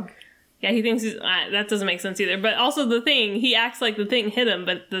into a frog? Yeah, he thinks that doesn't make sense either. But also the thing, he acts like the thing hit him,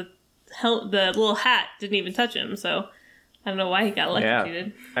 but the little hat didn't even touch him, so... I don't know why he got electrocuted.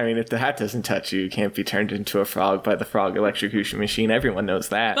 Yeah. I mean, if the hat doesn't touch you, you can't be turned into a frog by the frog electrocution machine. Everyone knows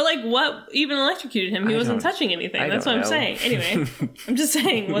that. But, what even electrocuted him? He wasn't touching anything. That's what I'm saying. Anyway, I'm just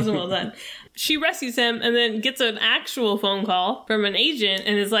saying it wasn't well done. She rescues him and then gets an actual phone call from an agent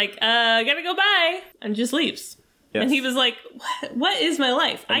and is like, gotta go, bye, and just leaves. Yes. And he was like, what is my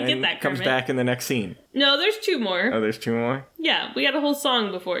life? And I get that, Kermit. Comes back in the next scene. No, there's two more. Oh, there's two more? Yeah, we got a whole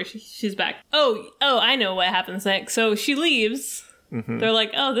song before she's back. Oh, I know what happens next. So she leaves Mm-hmm. They're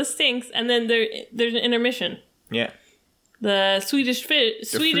like, oh, this stinks. And then there's an intermission. Yeah. The Swedish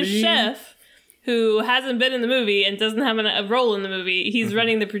chef, who hasn't been in the movie and doesn't have a role in the movie, he's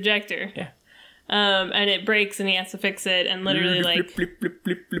running the projector. Yeah. And it breaks and he has to fix it. And literally, like...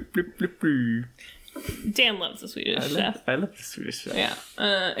 Dan loves the Swedish chef. I love the Swedish chef.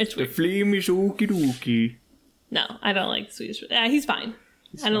 Yeah. It's weird. The flame is okie-dokie. No, I don't like the Swedish chef. He's fine.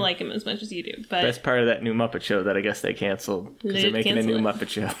 I don't like him as much as you do. But best part of that new Muppet show that I guess they canceled because they're making a new Muppet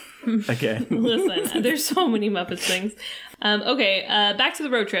show again. Listen, there's so many Muppets things. Okay, back to the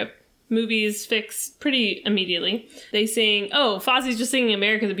road trip. Movies fix pretty immediately. They sing, Fozzie's just singing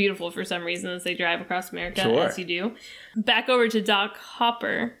America the Beautiful for some reason as they drive across America, as you do. Back over to Doc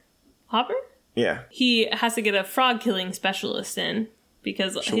Hopper. Hopper? Yeah. He has to get a frog killing specialist in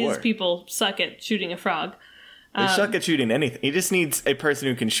because his people suck at shooting a frog. They suck at shooting anything. He just needs a person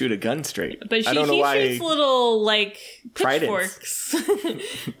who can shoot a gun straight. But he shoots little, like, pitchforks.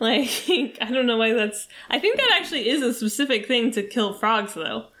 Like, I don't know why that's... I think that actually is a specific thing to kill frogs,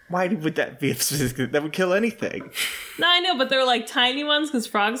 though. Why would that be a specific... That would kill anything. No, I know, but they're, like, tiny ones because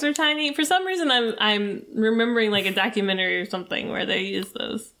frogs are tiny. For some reason, I'm remembering, like, a documentary or something where they use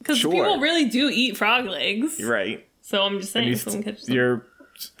those. Because people really do eat frog legs. Right. So I'm just saying, someone catches them. You're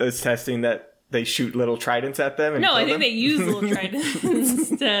testing that... They shoot little tridents at them? And no, I think they use little tridents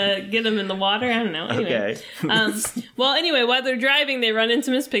to get them in the water. I don't know. Anyway. Okay. Well, anyway, while they're driving, they run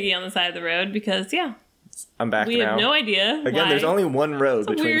into Miss Piggy on the side of the road because, I'm back now. We have no idea. Again, there's only one road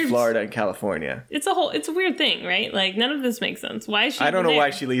between Florida and California. It's a weird thing, right? Like, none of this makes sense. Why is she I don't know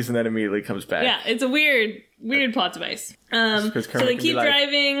why she leaves and then immediately comes back. Yeah, it's a weird plot device. So they keep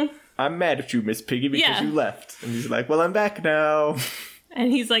driving. I'm mad at you, Miss Piggy, because you left. And he's like, well, I'm back now. And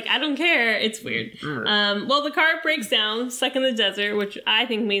he's like, I don't care. It's weird. Well, the car breaks down, stuck in the desert, which I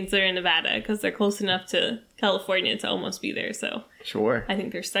think means they're in Nevada because they're close enough to California to almost be there. So sure, I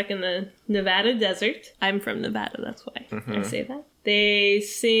think they're stuck in the Nevada desert. I'm from Nevada. That's why I say that. They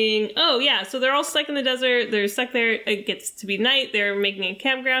sing, so they're all stuck in the desert. They're stuck there. It gets to be night. They're making a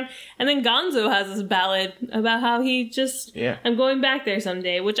campground. And then Gonzo has this ballad about how he just, I'm going back there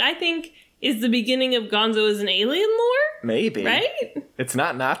someday, which I think is the beginning of Gonzo as an alien lore? Maybe. Right? It's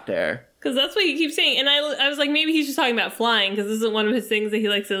not there. Because that's what he keeps saying. And I was like, maybe he's just talking about flying, because this isn't one of his things that he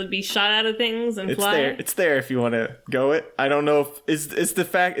likes to be shot out of things and fly. It's there if you want to go it. I don't know if... Is the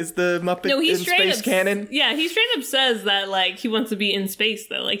Muppet in space canon? Yeah, he straight up says that, like, he wants to be in space,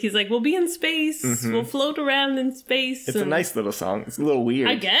 though. Like, he's like, we'll be in space. We'll float around in space. It's a nice little song. It's a little weird.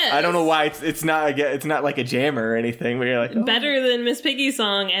 I guess. I don't know why it's not like a jammer or anything, where you're like... Better than Miss Piggy's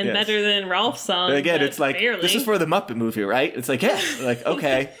song and better than Ralph's song. But again, it's like, this is for the Muppet movie, right? It's like, like,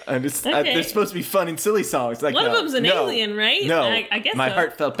 okay. They're supposed to be fun and silly songs. Like, one of them's an alien, right? No, I guess my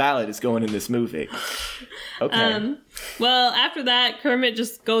heartfelt ballad is going in this movie. Okay. Well, after that, Kermit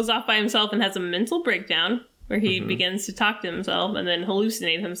just goes off by himself and has a mental breakdown where he begins to talk to himself and then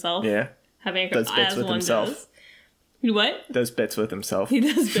hallucinate himself. Yeah. Having does bits with himself. Does. What? Does bits with himself. He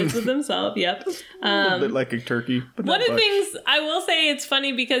does bits with himself, yep. A little bit like a turkey. But one of the things, I will say it's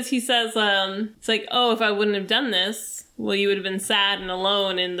funny because he says, it's like, if I wouldn't have done this, well, you would have been sad and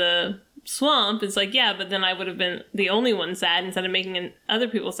alone in the swamp. It's like, yeah, but then I would have been the only one sad instead of making other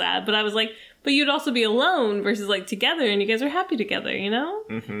people sad. But I was like, but you'd also be alone versus like together, and you guys are happy together, you know?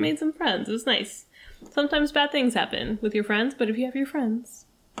 Made some friends. It was nice. Sometimes bad things happen with your friends, but if you have your friends,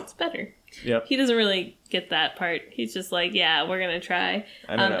 it's better. Yep. He doesn't really get that part. He's just like, yeah, we're gonna try.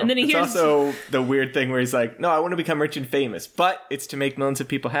 I don't know. And then he hears also the weird thing where he's like, no, I want to become rich and famous, but it's to make millions of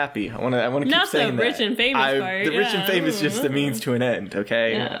people happy. I want to keep saying that. Not the rich and famous part. The rich and famous is just the means to an end,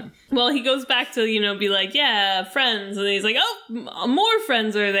 okay? Yeah. Well, he goes back to, be like, yeah, friends. And then he's like, more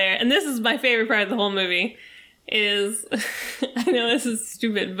friends are there. And this is my favorite part of the whole movie. Is I know this is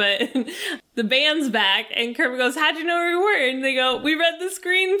stupid, but the band's back and Kermit goes, how'd you know where we were? And they go, we read the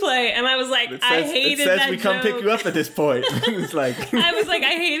screenplay. And I was like, I hated that joke. It says we come pick you up at this point. It's like I was like,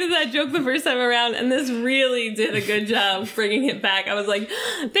 I hated that joke the first time around, and this really did a good job bringing it back. I was like,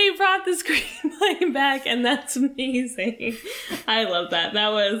 they brought the screenplay back, and that's amazing. I love that.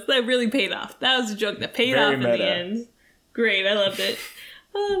 That really paid off. That was a joke that paid off in the end. Great, I loved it.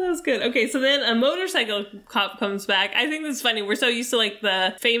 Oh, that was good. Okay, so then a motorcycle cop comes back. I think this is funny. We're so used to, like,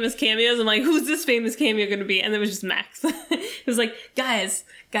 the famous cameos. I'm like, who's this famous cameo going to be? And it was just Max. It was like, guys,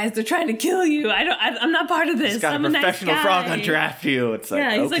 they're trying to kill you. I'm not part of this. He's got I'm a professional frog hunter after you. It's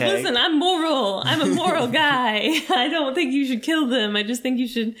like, he's like, listen, I'm moral. I'm a moral guy. I don't think you should kill them. I just think you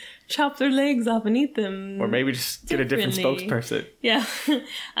should chop their legs off and eat them. Or maybe just get a different spokesperson. Yeah.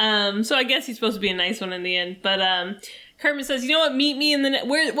 So I guess he's supposed to be a nice one in the end. But, Kermit says, you know what, meet me in the,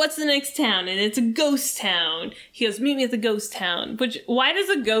 what's the next town? And it's a ghost town. He goes, meet me at the ghost town. Which, why does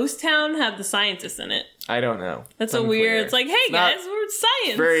a ghost town have the scientists in it? I don't know. That's a weird, it's like, hey guys, we're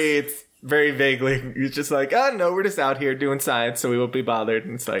science. It's very vaguely, you're just like, oh no, we're just out here doing science, so we won't be bothered.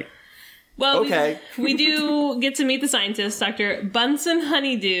 And it's like, well, okay. We do get to meet the scientist, Dr. Bunsen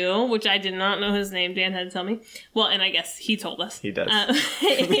Honeydew, which I did not know his name. Dan had to tell me. Well, and I guess he told us. He does.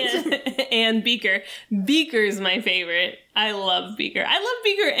 And Beaker. Beaker's my favorite. I love Beaker. I love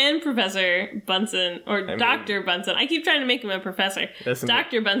Beaker and Professor Bunsen, or Dr. Bunsen. I keep trying to make him a professor.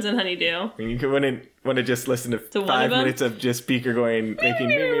 Dr. Bunsen Honeydew. You wouldn't want to just listen to 5 minutes of just Beaker making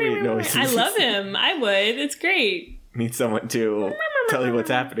noises. I love him. I would. It's great. Need someone to tell you what's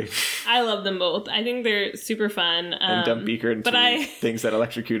happening. I love them both. I think they're super fun. And dump Beaker into things that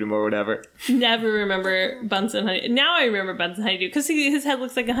electrocute him or whatever. Never remember Bunsen Honeydew. Now I remember Bunsen Honeydew because his head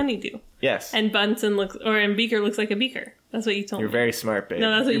looks like a honeydew. Yes. And and Beaker looks like a beaker. That's what you told me. You're very smart, babe.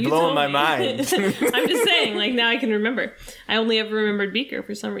 No, that's what You're blowing my mind. I'm just saying, like, now I can remember. I only ever remembered Beaker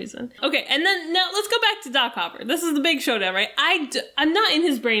for some reason. Okay, and then now let's go back to Doc Hopper. This is the big showdown, right? I'm not in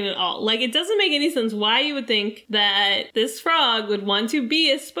his brain at all. Like, it doesn't make any sense why you would think that this frog would want to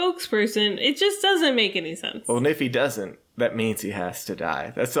be a spokesperson. It just doesn't make any sense. Well, and if he doesn't, that means he has to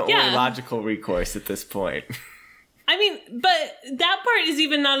die. That's the only logical recourse at this point. I mean, but that part is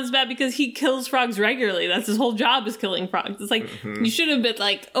even not as bad because he kills frogs regularly. That's his whole job, is killing frogs. It's like, you should have been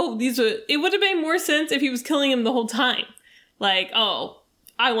like, oh, it would have made more sense if he was killing him the whole time. Like, oh,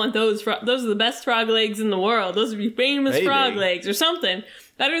 I want those are the best frog legs in the world. Those would be famous frog legs or something.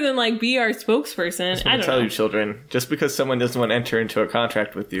 Better than, like, be our spokesperson. I don't tell you, children, just because someone doesn't want to enter into a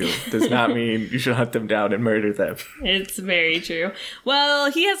contract with you does not mean you should hunt them down and murder them. It's very true.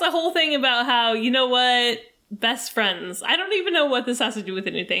 Well, he has a whole thing about how, you know what? Best friends. I don't even know what this has to do with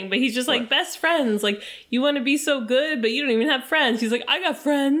anything, but he's just like, best friends. Like, you want to be so good, but you don't even have friends. He's like, I got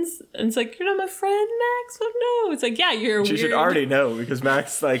friends. And it's like, you're not my friend, Max? What? No. It's like, yeah, you're weird. You should already know, because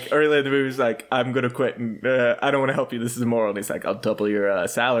Max, like, earlier in the movie was like, I'm going to quit and I don't want to help you. This is immoral. And he's like, I'll double your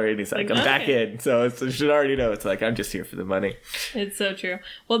salary. And he's like, I'm back in. So you should already know. It's like, I'm just here for the money. It's so true.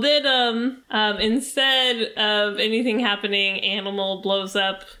 Well, then, instead of anything happening, Animal blows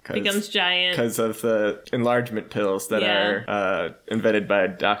up, becomes giant. Because of the enlargement pills that are invented by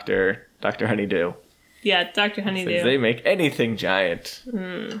Dr. Honeydew. Yeah, Dr. Honeydew. So they make anything giant.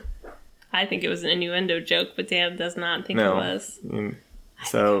 I think it was an innuendo joke, but Dan does not think it was. So, I think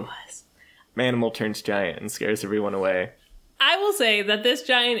it was. Animal turns giant and scares everyone away. I will say that this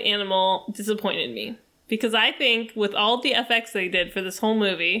giant animal disappointed me. Because I think with all the effects they did for this whole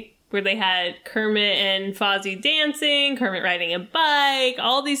movie, where they had Kermit and Fozzie dancing, Kermit riding a bike,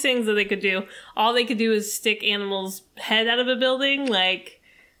 all these things that they could do. All they could do is stick Animal's head out of a building, like,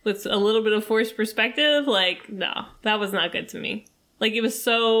 with a little bit of forced perspective. Like, no, that was not good to me. Like, it was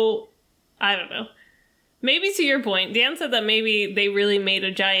so, I don't know. Maybe to your point, Dan said that maybe they really made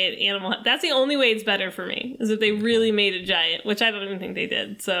a giant animal. That's the only way it's better for me, is if they really made a giant, which I don't even think they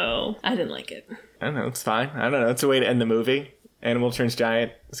did. So, I didn't like it. I don't know, it's fine. I don't know, it's a way to end the movie. Animal turns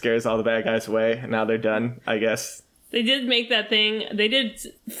giant, scares all the bad guys away, and now they're done, I guess. They did make that thing. They did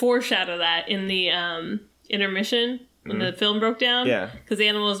foreshadow that in the intermission when the film broke down. Yeah. Because the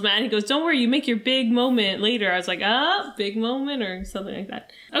animal was mad. He goes, don't worry, you make your big moment later. I was like, big moment or something like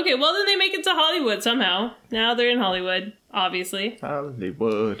that. Okay, well, then they make it to Hollywood somehow. Now they're in Hollywood, obviously.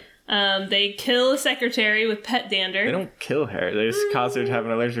 Hollywood. They kill a secretary with pet dander. They don't kill her. They just cause her to have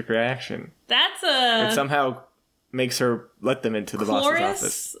an allergic reaction. It somehow makes her let them into the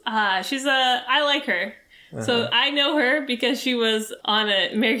boss's office. I like her. So I know her because she was on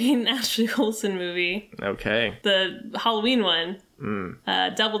a Mary-Kate and Ashley Olsen movie. Okay. The Halloween one.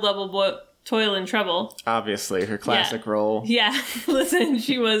 Double Toil and Trouble. Obviously, her classic role. Yeah. Listen,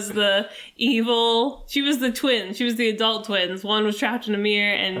 she was the evil. She was the twin. She was the adult twins. One was trapped in a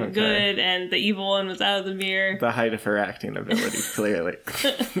mirror and good, and the evil one was out of the mirror. The height of her acting ability, clearly.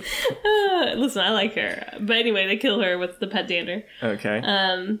 Listen, I like her. But anyway, they kill her with the pet dander. Okay.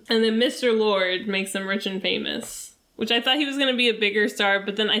 And then Mr. Lord makes them rich and famous. Which I thought he was going to be a bigger star,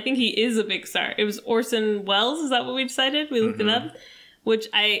 but then I think he is a big star. It was Orson Welles, is that what we decided? We looked it up. Which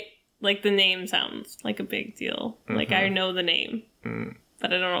like, the name sounds like a big deal. Like, I know the name.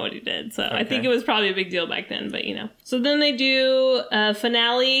 But I don't know what he did. So I think it was probably a big deal back then, but, you know. So then they do a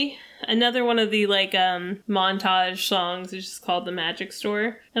finale. Another one of the, like, montage songs is just called The Magic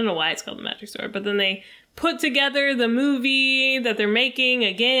Store. I don't know why it's called The Magic Store. But then they put together the movie that they're making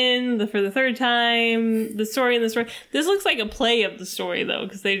again for the third time, the story in the story. This looks like a play of the story, though,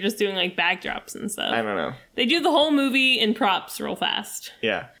 because they're just doing, like, backdrops and stuff. I don't know. They do the whole movie in props real fast.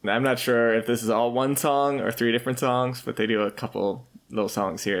 Yeah. I'm not sure if this is all one song or 3 different songs, but they do a couple little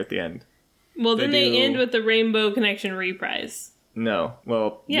songs here at the end. Well, then they end with the Rainbow Connection reprise. No.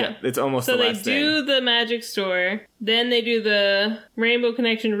 Well, yeah, it's almost the last thing. So they do the Magic Store, then they do the Rainbow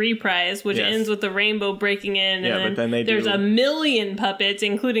Connection reprise, which ends with the rainbow breaking in, and then there's a million puppets,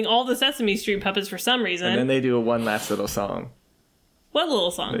 including all the Sesame Street puppets for some reason. And then they do one last little song. What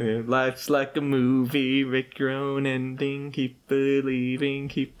little song? Life's like a movie, make your own ending, keep believing,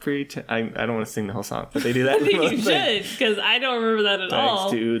 keep pretending. I don't want to sing the whole song, but they do that. I think you should, because I don't remember that at all.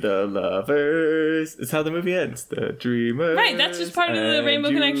 Thanks to the lovers. It's how the movie ends. The dreamers. Right, that's just part of the Rainbow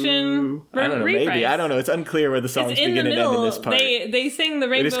Connection I don't know, reprise. maybe. I don't know. It's unclear where the songs begin and end in this part. They sing the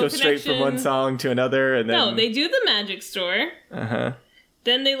Rainbow Connection. They just go straight from one song to another, and then... No, they do the Magic Store. Uh-huh.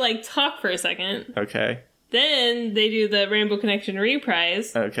 Then they, like, talk for a second. Okay. Then they do the Rainbow Connection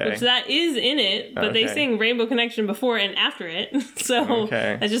reprise, which that is in it, but they sing Rainbow Connection before and after it, so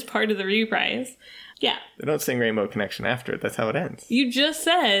that's just part of the reprise. Yeah. They don't sing Rainbow Connection after it. That's how it ends. You just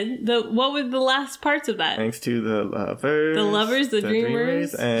said, what were the last parts of that? Thanks to the lovers. The lovers, the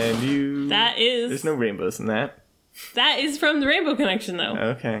dreamers. And you. That is. There's no rainbows in that. That is from the Rainbow Connection, though.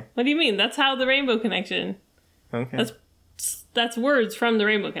 Okay. What do you mean? That's how the Rainbow Connection. Okay. That's words from the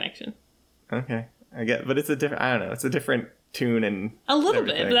Rainbow Connection. Okay. I get, but it's a different, I don't know, it's a different tune and a little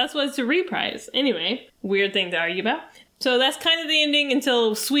bit, but that's what it's a reprise. Anyway, weird thing to argue about. So that's kind of the ending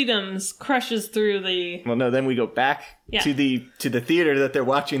until Sweetums crushes through the... Well, no, then we go back to the theater that they're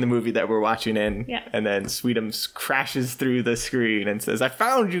watching the movie that we're watching in. Yeah. And then Sweetums crashes through the screen and says, I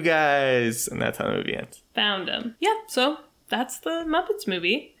found you guys! And that's how the movie ends. Found them. Yeah, so that's the Muppets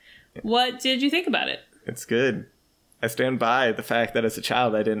movie. Yeah. What did you think about it? It's good. I stand by the fact that as a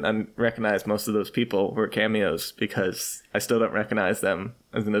child, I didn't recognize most of those people were cameos because I still don't recognize them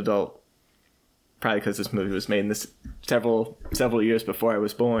as an adult. Probably because this movie was made in this several years before I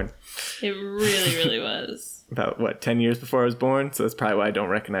was born. It really, really was. About, 10 years before I was born? So that's probably why I don't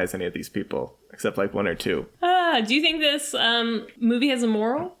recognize any of these people, except like 1 or 2. Do you think this movie has a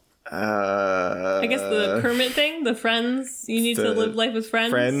moral? I guess the Kermit thing, the friends, you need to live life with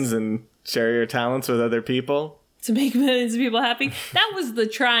friends. Friends and share your talents with other people. To make millions of people happy. That was the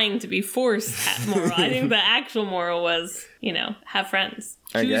trying to be forced moral. I think the actual moral was, have friends.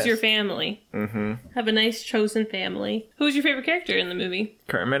 Choose your family. Mm-hmm. Have a nice chosen family. Who was your favorite character in the movie?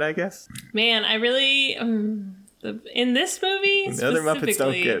 Kermit, I guess. Man, I really... in this movie, the other Muppets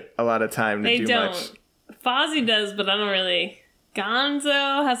don't get a lot of time to do much. Fozzie does, but I don't really...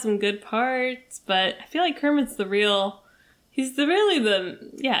 Gonzo has some good parts, but I feel like Kermit's the real... He's the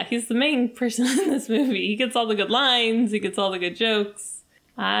main person in this movie. He gets all the good lines. He gets all the good jokes.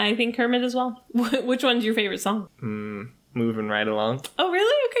 I think Kermit as well. Which one's your favorite song? Moving Right Along. Oh,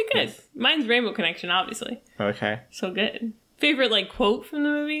 really? Okay, good. Yes. Mine's Rainbow Connection, obviously. Okay. So good. Favorite, quote from the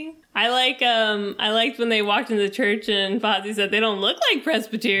movie? I liked when they walked into the church and Fozzie said, they don't look like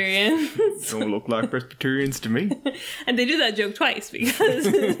Presbyterians. Don't look like Presbyterians to me. And they do that joke twice because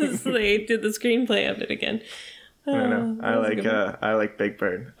they did the screenplay of it again. I don't know. I like Big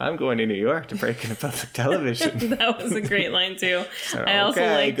Bird. I'm going to New York to break into public television. That was a great line too. I also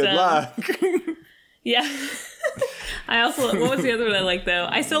liked. Good luck. Yeah. What was the other one I liked though?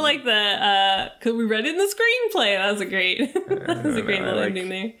 I still like the could we read it in the screenplay? That was a great little ending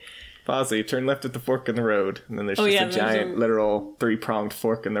there. Fozzie, turn left at the fork in the road. And then there's a giant, literal 3-pronged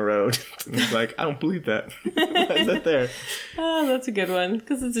fork in the road. And he's like, I don't believe that. Why is that there? Oh, that's a good one.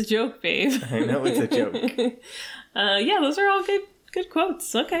 Because it's a joke, babe. I know it's a joke. Those are all good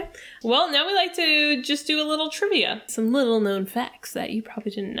quotes. Okay. Well, now we like to just do a little trivia. Some little known facts that you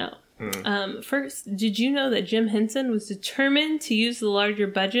probably didn't know. First, did you know that Jim Henson was determined to use the larger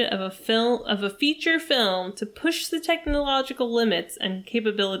budget of a feature film to push the technological limits and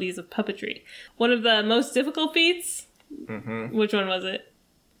capabilities of puppetry? One of the most difficult feats? Mm-hmm. Which one was it?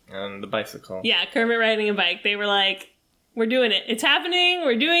 The bicycle. Yeah, Kermit riding a bike. They were like, we're doing it. It's happening.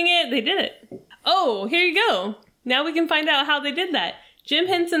 We're doing it. They did it. Oh, here you go. Now we can find out how they did that. Jim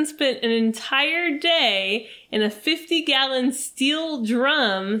Henson spent an entire day in a 50-gallon steel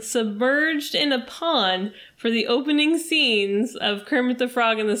drum submerged in a pond for the opening scenes of Kermit the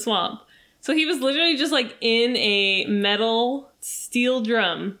Frog in the Swamp. So he was literally just in a metal steel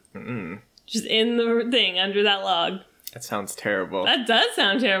drum. Mm-mm. Just in the thing under that log. That sounds terrible. That does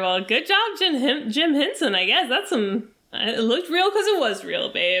sound terrible. Good job, Jim Henson, I guess. It looked real because it was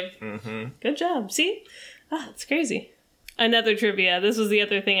real, babe. Mm-hmm. Good job. See? It's crazy. Another trivia. This was the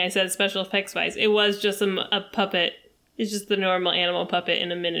other thing I said special effects wise. It was just a puppet. It's just the normal animal puppet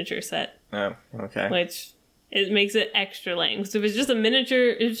in a miniature set. Oh, okay. Which it makes it extra lame. So if it's just a miniature,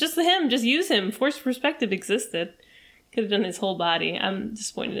 it's just him. Just use him. Forced perspective existed. Could have done his whole body. I'm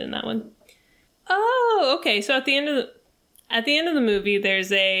disappointed in that one. Oh, okay. So at the end of the movie,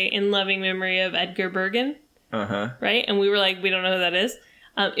 there's a in loving memory of Edgar Bergen. Right? And we were like, we don't know who that is.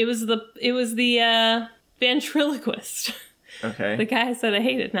 It was the ventriloquist. Okay. The guy said, I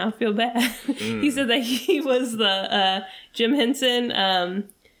hate it. Now I feel bad. He said that he was the Jim Henson.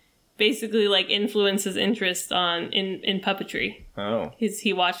 Basically, like influenced his interest in puppetry. Oh.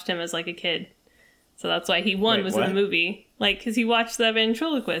 He watched him as like a kid, so that's why he won. In the movie, like because he watched the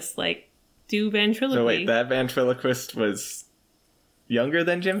ventriloquist like do ventriloquy. So wait, that ventriloquist was younger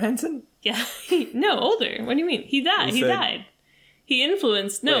than Jim Henson? Yeah, no, older. What do you mean? He died. He died. He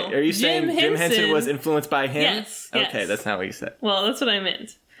influenced. No, wait, are you saying Jim Henson was influenced by him? Yes. Okay, that's not what you said. Well, that's what I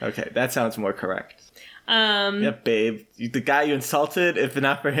meant. Okay, that sounds more correct. Yep, babe. The guy you insulted, if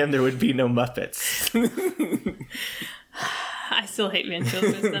not for him, there would be no Muppets. I still hate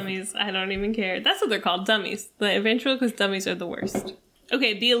ventriloquist dummies. I don't even care. That's what they're called, dummies. The ventriloquist dummies are the worst.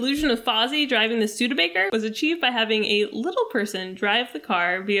 Okay, the illusion of Fozzie driving the Studebaker was achieved by having a little person drive the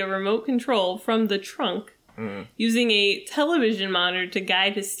car via remote control from the trunk, using a television monitor to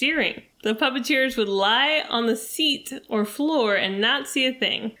guide his steering. The puppeteers would lie on the seat or floor and not see a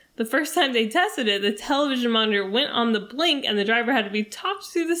thing. The first time they tested it, the television monitor went on the blink and the driver had to be talked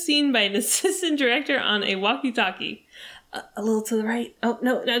through the scene by an assistant director on a walkie-talkie. A little to the right. Oh,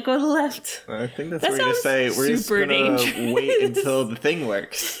 no, go to the left. I think that's what we're going to say. We're just going to wait until the thing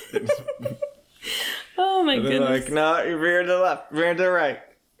works. Oh, my goodness. Like, no, you rear to the left, rear to the right.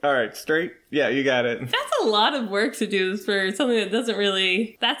 All right, straight? Yeah, you got it. That's a lot of work to do for something that doesn't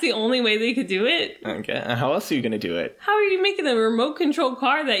really... That's the only way they could do it? Okay, how else are you going to do it? How are you making a remote control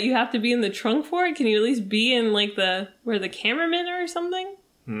car that you have to be in the trunk for? Can you at least be in, like, where the cameramen are or something?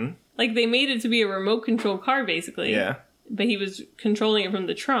 Like, they made it to be a remote control car, basically. Yeah. But he was controlling it from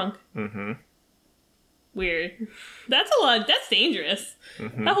the trunk. Weird. That's a lot. That's dangerous.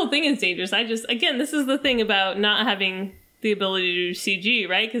 That whole thing is dangerous. Again, this is the thing about not having the ability to do CG,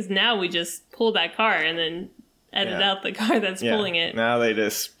 right? Because now we just pull that car and then edit out the car that's pulling it. Now they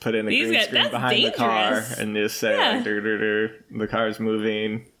just put in a green screen behind the car and just say, like, the car's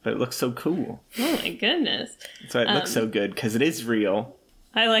moving. But it looks so cool. Oh my goodness. That's why it looks so good, because it is real.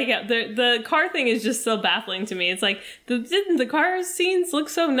 I like it. The car thing is just so baffling to me. It's like, didn't the car scenes look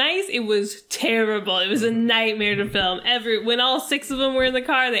so nice? It was terrible. It was a nightmare to film. When all 6 of them were in the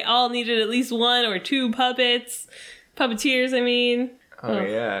car, they all needed at least 1 or 2 puppeteers, I mean. Oh,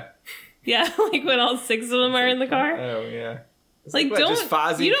 yeah. Yeah, like when all 6 of them are in the car. Oh, yeah. It's like, you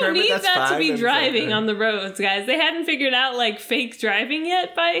don't need that to be driving on the roads, guys. They hadn't figured out, like, fake driving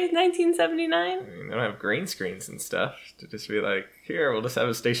yet by 1979. I mean, they don't have green screens and stuff to just be like, here, we'll just have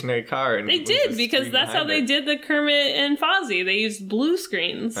a stationary car. And they did, because that's how they did the Kermit and Fozzie. They used blue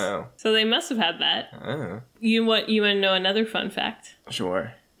screens. Oh. So they must have had that. Oh. You want to know another fun fact?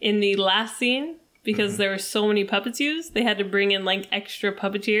 Sure. In the last scene, because there were so many puppets used, they had to bring in, like, extra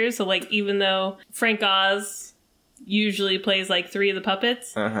puppeteers. So, like, even though Frank Oz usually plays like 3 of the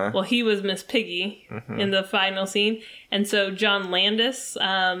puppets. Well, he was Miss Piggy in the final scene. And so John Landis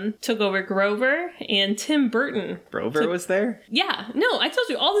took over Grover, and Tim Burton. Grover was there? Yeah. No, I told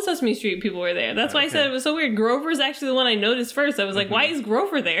you, all the Sesame Street people were there. That's why I said it was so weird. Grover's actually the one I noticed first. I was like, why is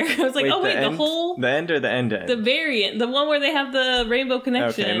Grover there? I was like, the end or the end? The variant. The one where they have the Rainbow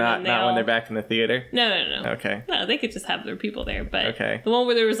Connection. Okay, not when they're back in the theater? No. Okay. No, they could just have their people there. But the one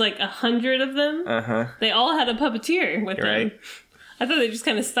where there was like 100 of them, they all had a puppeteer with them. Right. I thought they just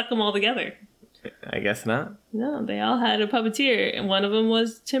kind of stuck them all together. I guess not. No, they all had a puppeteer, and one of them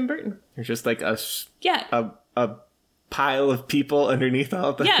was Tim Burton. There's just like a pile of people underneath all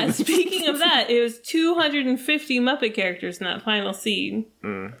of them. Yeah, speaking of that, it was 250 Muppet characters in that final scene.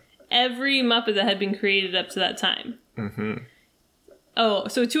 Every Muppet that had been created up to that time. Oh,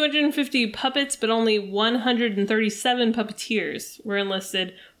 so 250 puppets, but only 137 puppeteers were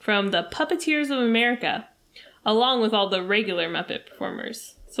enlisted from the Puppeteers of America, along with all the regular Muppet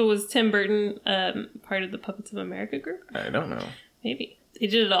performers. So was Tim Burton part of the Puppets of America group? I don't know. Maybe. They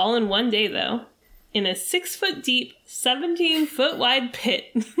did it all in one day, though. In a 6-foot-deep, 17-foot-wide pit.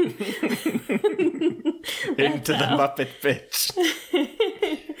 Into the Muppet pit.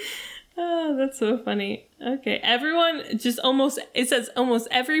 Oh, that's so funny. Okay, everyone it says almost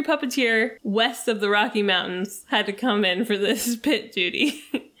every puppeteer west of the Rocky Mountains had to come in for this pit duty.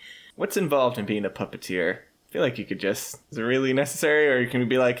 What's involved in being a puppeteer? I feel like you could just... Is it really necessary? Or you can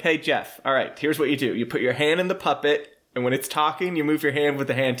be like, hey, Jeff, all right, here's what you do. You put your hand in the puppet, And when it's talking, you move your hand with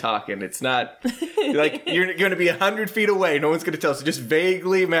the hand talking. It's not like you're going to be 100 feet away. No one's going to tell. So just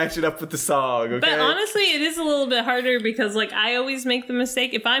vaguely match it up with the song, okay? But honestly, it is a little bit harder because, like, I always make the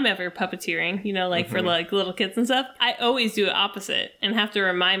mistake if I'm ever puppeteering, you know, like for like little kids and stuff. I always do it opposite and have to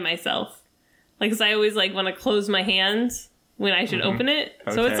remind myself. Like, because I always like want to close my hands when I should open it.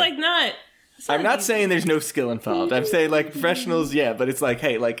 Okay. So it's like not... I'm not saying there's no skill involved. I'm saying, like, professionals, yeah, but it's like,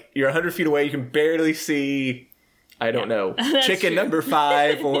 hey, like, you're 100 feet away, you can barely see... I don't know, chicken true. Number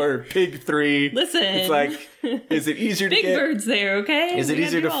 5 or pig 3. Listen. It's like, is it easier to Big get... birds there, okay? Is it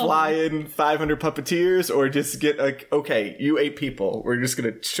easier to fly in 500 puppeteers or just get, like, okay, you 8 people. We're just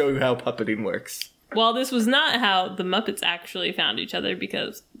going to show you how puppeting works. Well, this was not how the Muppets actually found each other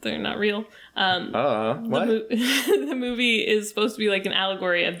because they're not real. What? The movie is supposed to be like an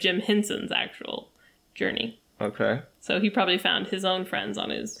allegory of Jim Henson's actual journey. Okay. So he probably found his own friends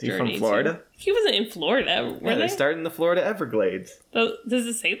on his journey. He from Florida? Too. He wasn't in Florida, were they started in the Florida Everglades. Oh, does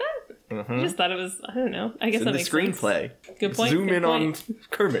it say that? Mm-hmm. I just thought it was, I don't know. I guess that makes sense. It's in the screenplay. Good point. Zoom in on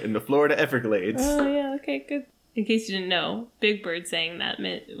Kermit in the Florida Everglades. Oh, yeah, okay, good. In case you didn't know, Big Bird saying that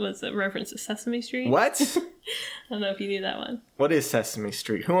was a reference to Sesame Street. What? I don't know if you knew that one. What is Sesame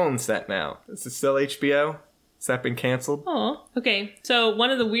Street? Who owns that now? Is it still HBO? Has that been canceled? Oh, okay. So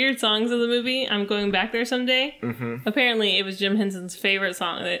one of the weird songs of the movie, I'm going back there someday. Mm-hmm. Apparently, it was Jim Henson's favorite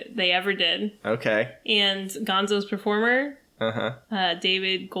song that they ever did. Okay. And Gonzo's performer,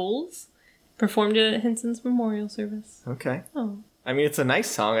 David Goles, performed it at Henson's memorial service. Okay. Oh. I mean, it's a nice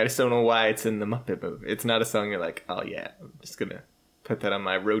song. I just don't know why it's in the Muppet Movie. It's not a song you're like, oh yeah, I'm just gonna put that on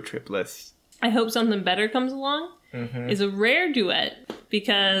my road trip list. I Hope Something Better Comes Along is a rare duet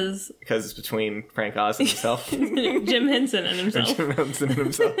because it's between Frank Oz and himself. Jim Henson and himself. Jim Henson and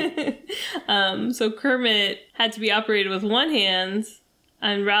himself. So Kermit had to be operated with one hand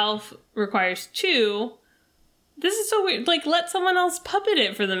and Ralph requires 2. This is so weird. Like, let someone else puppet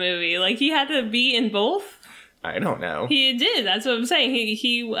it for the movie. Like, he had to be in both? I don't know. He did. That's what I'm saying.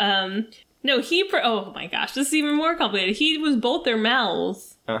 Oh my gosh, this is even more complicated. He was both their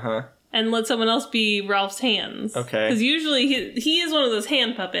mouths. And let someone else be Ralph's hands. Okay. Because usually he is one of those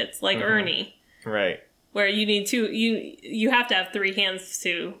hand puppets, like Ernie. Right. Where you need 2, you have to have 3 hands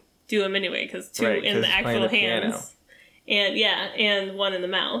to do them anyway, because 2 in the actual hands. And 1 in the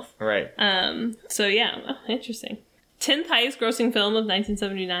mouth. Right. So yeah, interesting. 10th highest grossing film of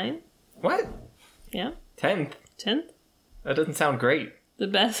 1979. What? Yeah. 10th? That doesn't sound great. The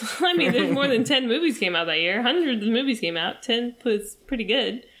best. I mean, there's more than 10 movies came out that year. Hundreds of movies came out. 10th was pretty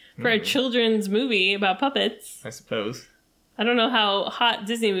good for a children's movie about puppets. I suppose. I don't know how hot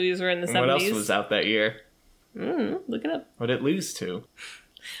Disney movies were in the 70s. What else was out that year? Look it up. What did it lose to?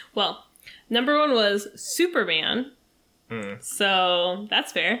 Well, number 1 was Superman. So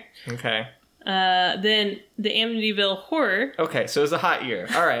that's fair. Okay. Then the Amityville Horror. Okay, so it was a hot year.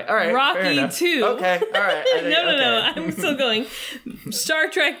 All right. Rocky 2. Okay, all right. No, I'm still going. Star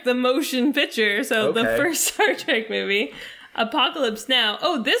Trek: The Motion Picture. So the first Star Trek movie. Apocalypse Now.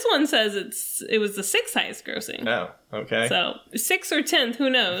 Oh, this one says it was the 6th highest grossing. Oh, okay. So 6th or 10th, who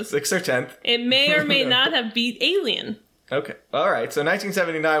knows? 6th or 10th. It may or may not have beat Alien. Okay. All right. So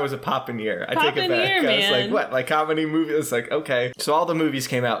 1979 was a poppin' year. I take it back. Year, man. I was like, what? Like how many movies? It's like, okay. So all the movies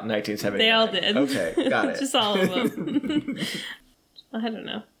came out in 1979. They all did. Okay. Got it. Just all of them. I don't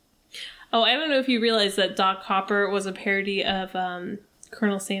know. Oh, I don't know if you realize that Doc Hopper was a parody of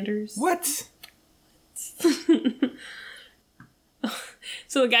Colonel Sanders. What?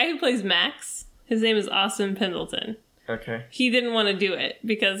 So the guy who plays Max, his name is Austin Pendleton. Okay. He didn't want to do it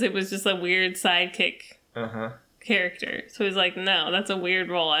because it was just a weird sidekick character. So he's like, no, that's a weird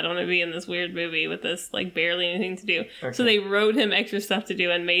role. I don't want to be in this weird movie with this, like, barely anything to do. Okay. So they wrote him extra stuff to do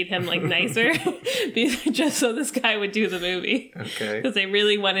and made him, like, nicer just so this guy would do the movie. Okay. Because they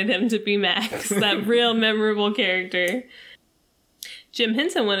really wanted him to be Max, that real memorable character. Jim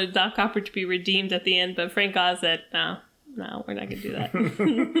Henson wanted Doc Hopper to be redeemed at the end, but Frank Oz said, no, we're not going to do that.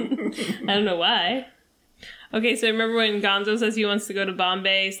 I don't know why. Okay, so remember when Gonzo says he wants to go to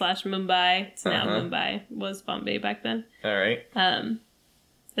Bombay/Mumbai? It's now Mumbai. It was Bombay back then. All right. And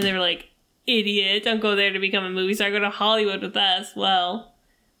they were like, idiot, don't go there to become a movie star. Go to Hollywood with us. Well,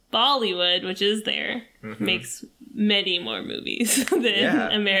 Bollywood, which is there, makes many more movies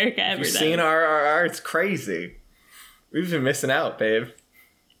than America ever does. You've seen our it's crazy. We've been missing out, babe.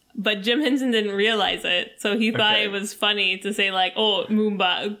 But Jim Henson didn't realize it, so he thought it was funny to say, like, oh,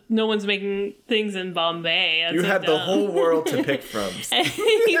 Mumbai, no one's making things in Bombay. That's you had the whole world to pick from. And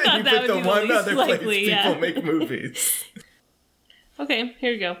he thought that would be the one other likely, place people make movies. Okay,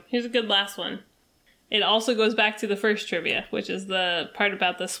 here we go. Here's a good last one. It also goes back to the first trivia, which is the part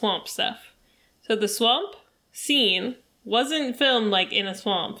about the swamp stuff. So the swamp scene wasn't filmed like in a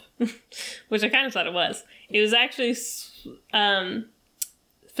swamp, which I kind of thought it was. It was actually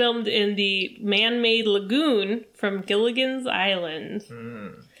filmed in the man-made lagoon from Gilligan's Island.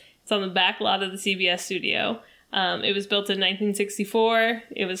 It's on the back lot of the CBS studio. It was built in 1964.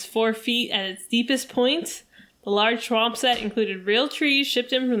 It was 4 feet at its deepest point. The large swamp set included real trees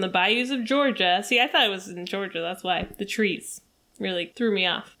shipped in from the bayous of Georgia. See, I thought it was in Georgia. That's why. The trees really threw me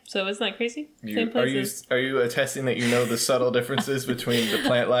off. So isn't that crazy? Same places. Are you attesting that you know the subtle differences between the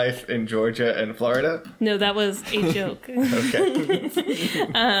plant life in Georgia and Florida? No, that was a joke. Okay.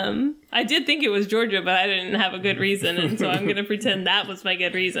 I did think it was Georgia, but I didn't have a good reason, and so I'm going to pretend that was my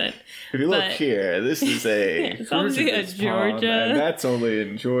good reason. If you look here, this is it's obviously a Georgia. And that's only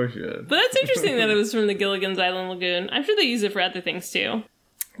in Georgia. But that's interesting that it was from the Gilligan's Island Lagoon. I'm sure they use it for other things, too.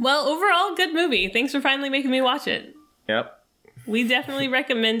 Well, overall, good movie. Thanks for finally making me watch it. Yep. We definitely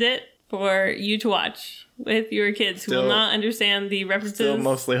recommend it for you to watch with your kids who will not understand the references. Still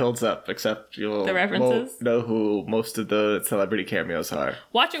mostly holds up, except you'll the references. Know who most of the celebrity cameos are.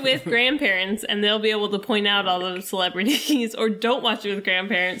 Watch it with grandparents, and they'll be able to point out all the celebrities, or don't watch it with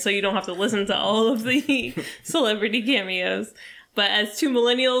grandparents so you don't have to listen to all of the celebrity cameos. But as 2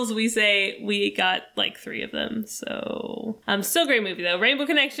 millennials, we say we got like 3 of them. So, still a great movie though. Rainbow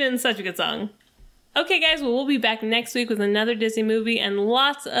Connection, such a good song. Okay, guys, well, we'll be back next week with another Disney movie and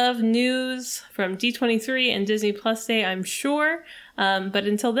lots of news from D23 and Disney Plus Day, I'm sure. But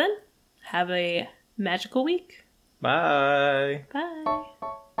until then, have a magical week. Bye. Bye.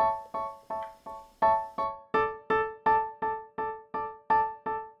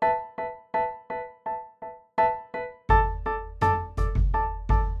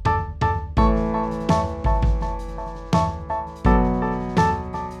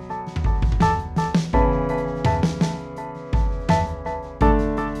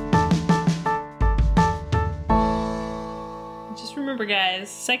 Guys,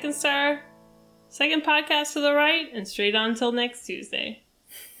 second podcast to the right and straight on till next Tuesday.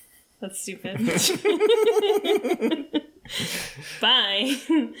 That's stupid. Bye.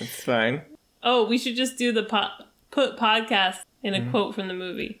 It's fine. Oh, we should just do the put podcast in a quote from the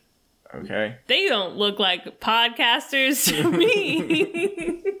movie. Okay. They don't look like podcasters to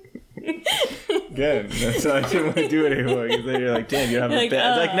me. Again, that's why I didn't want to do it anymore. Because then you're like, damn, you have a bit. I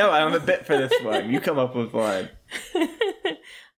was like, no, I have a bit for this one. You come up with one.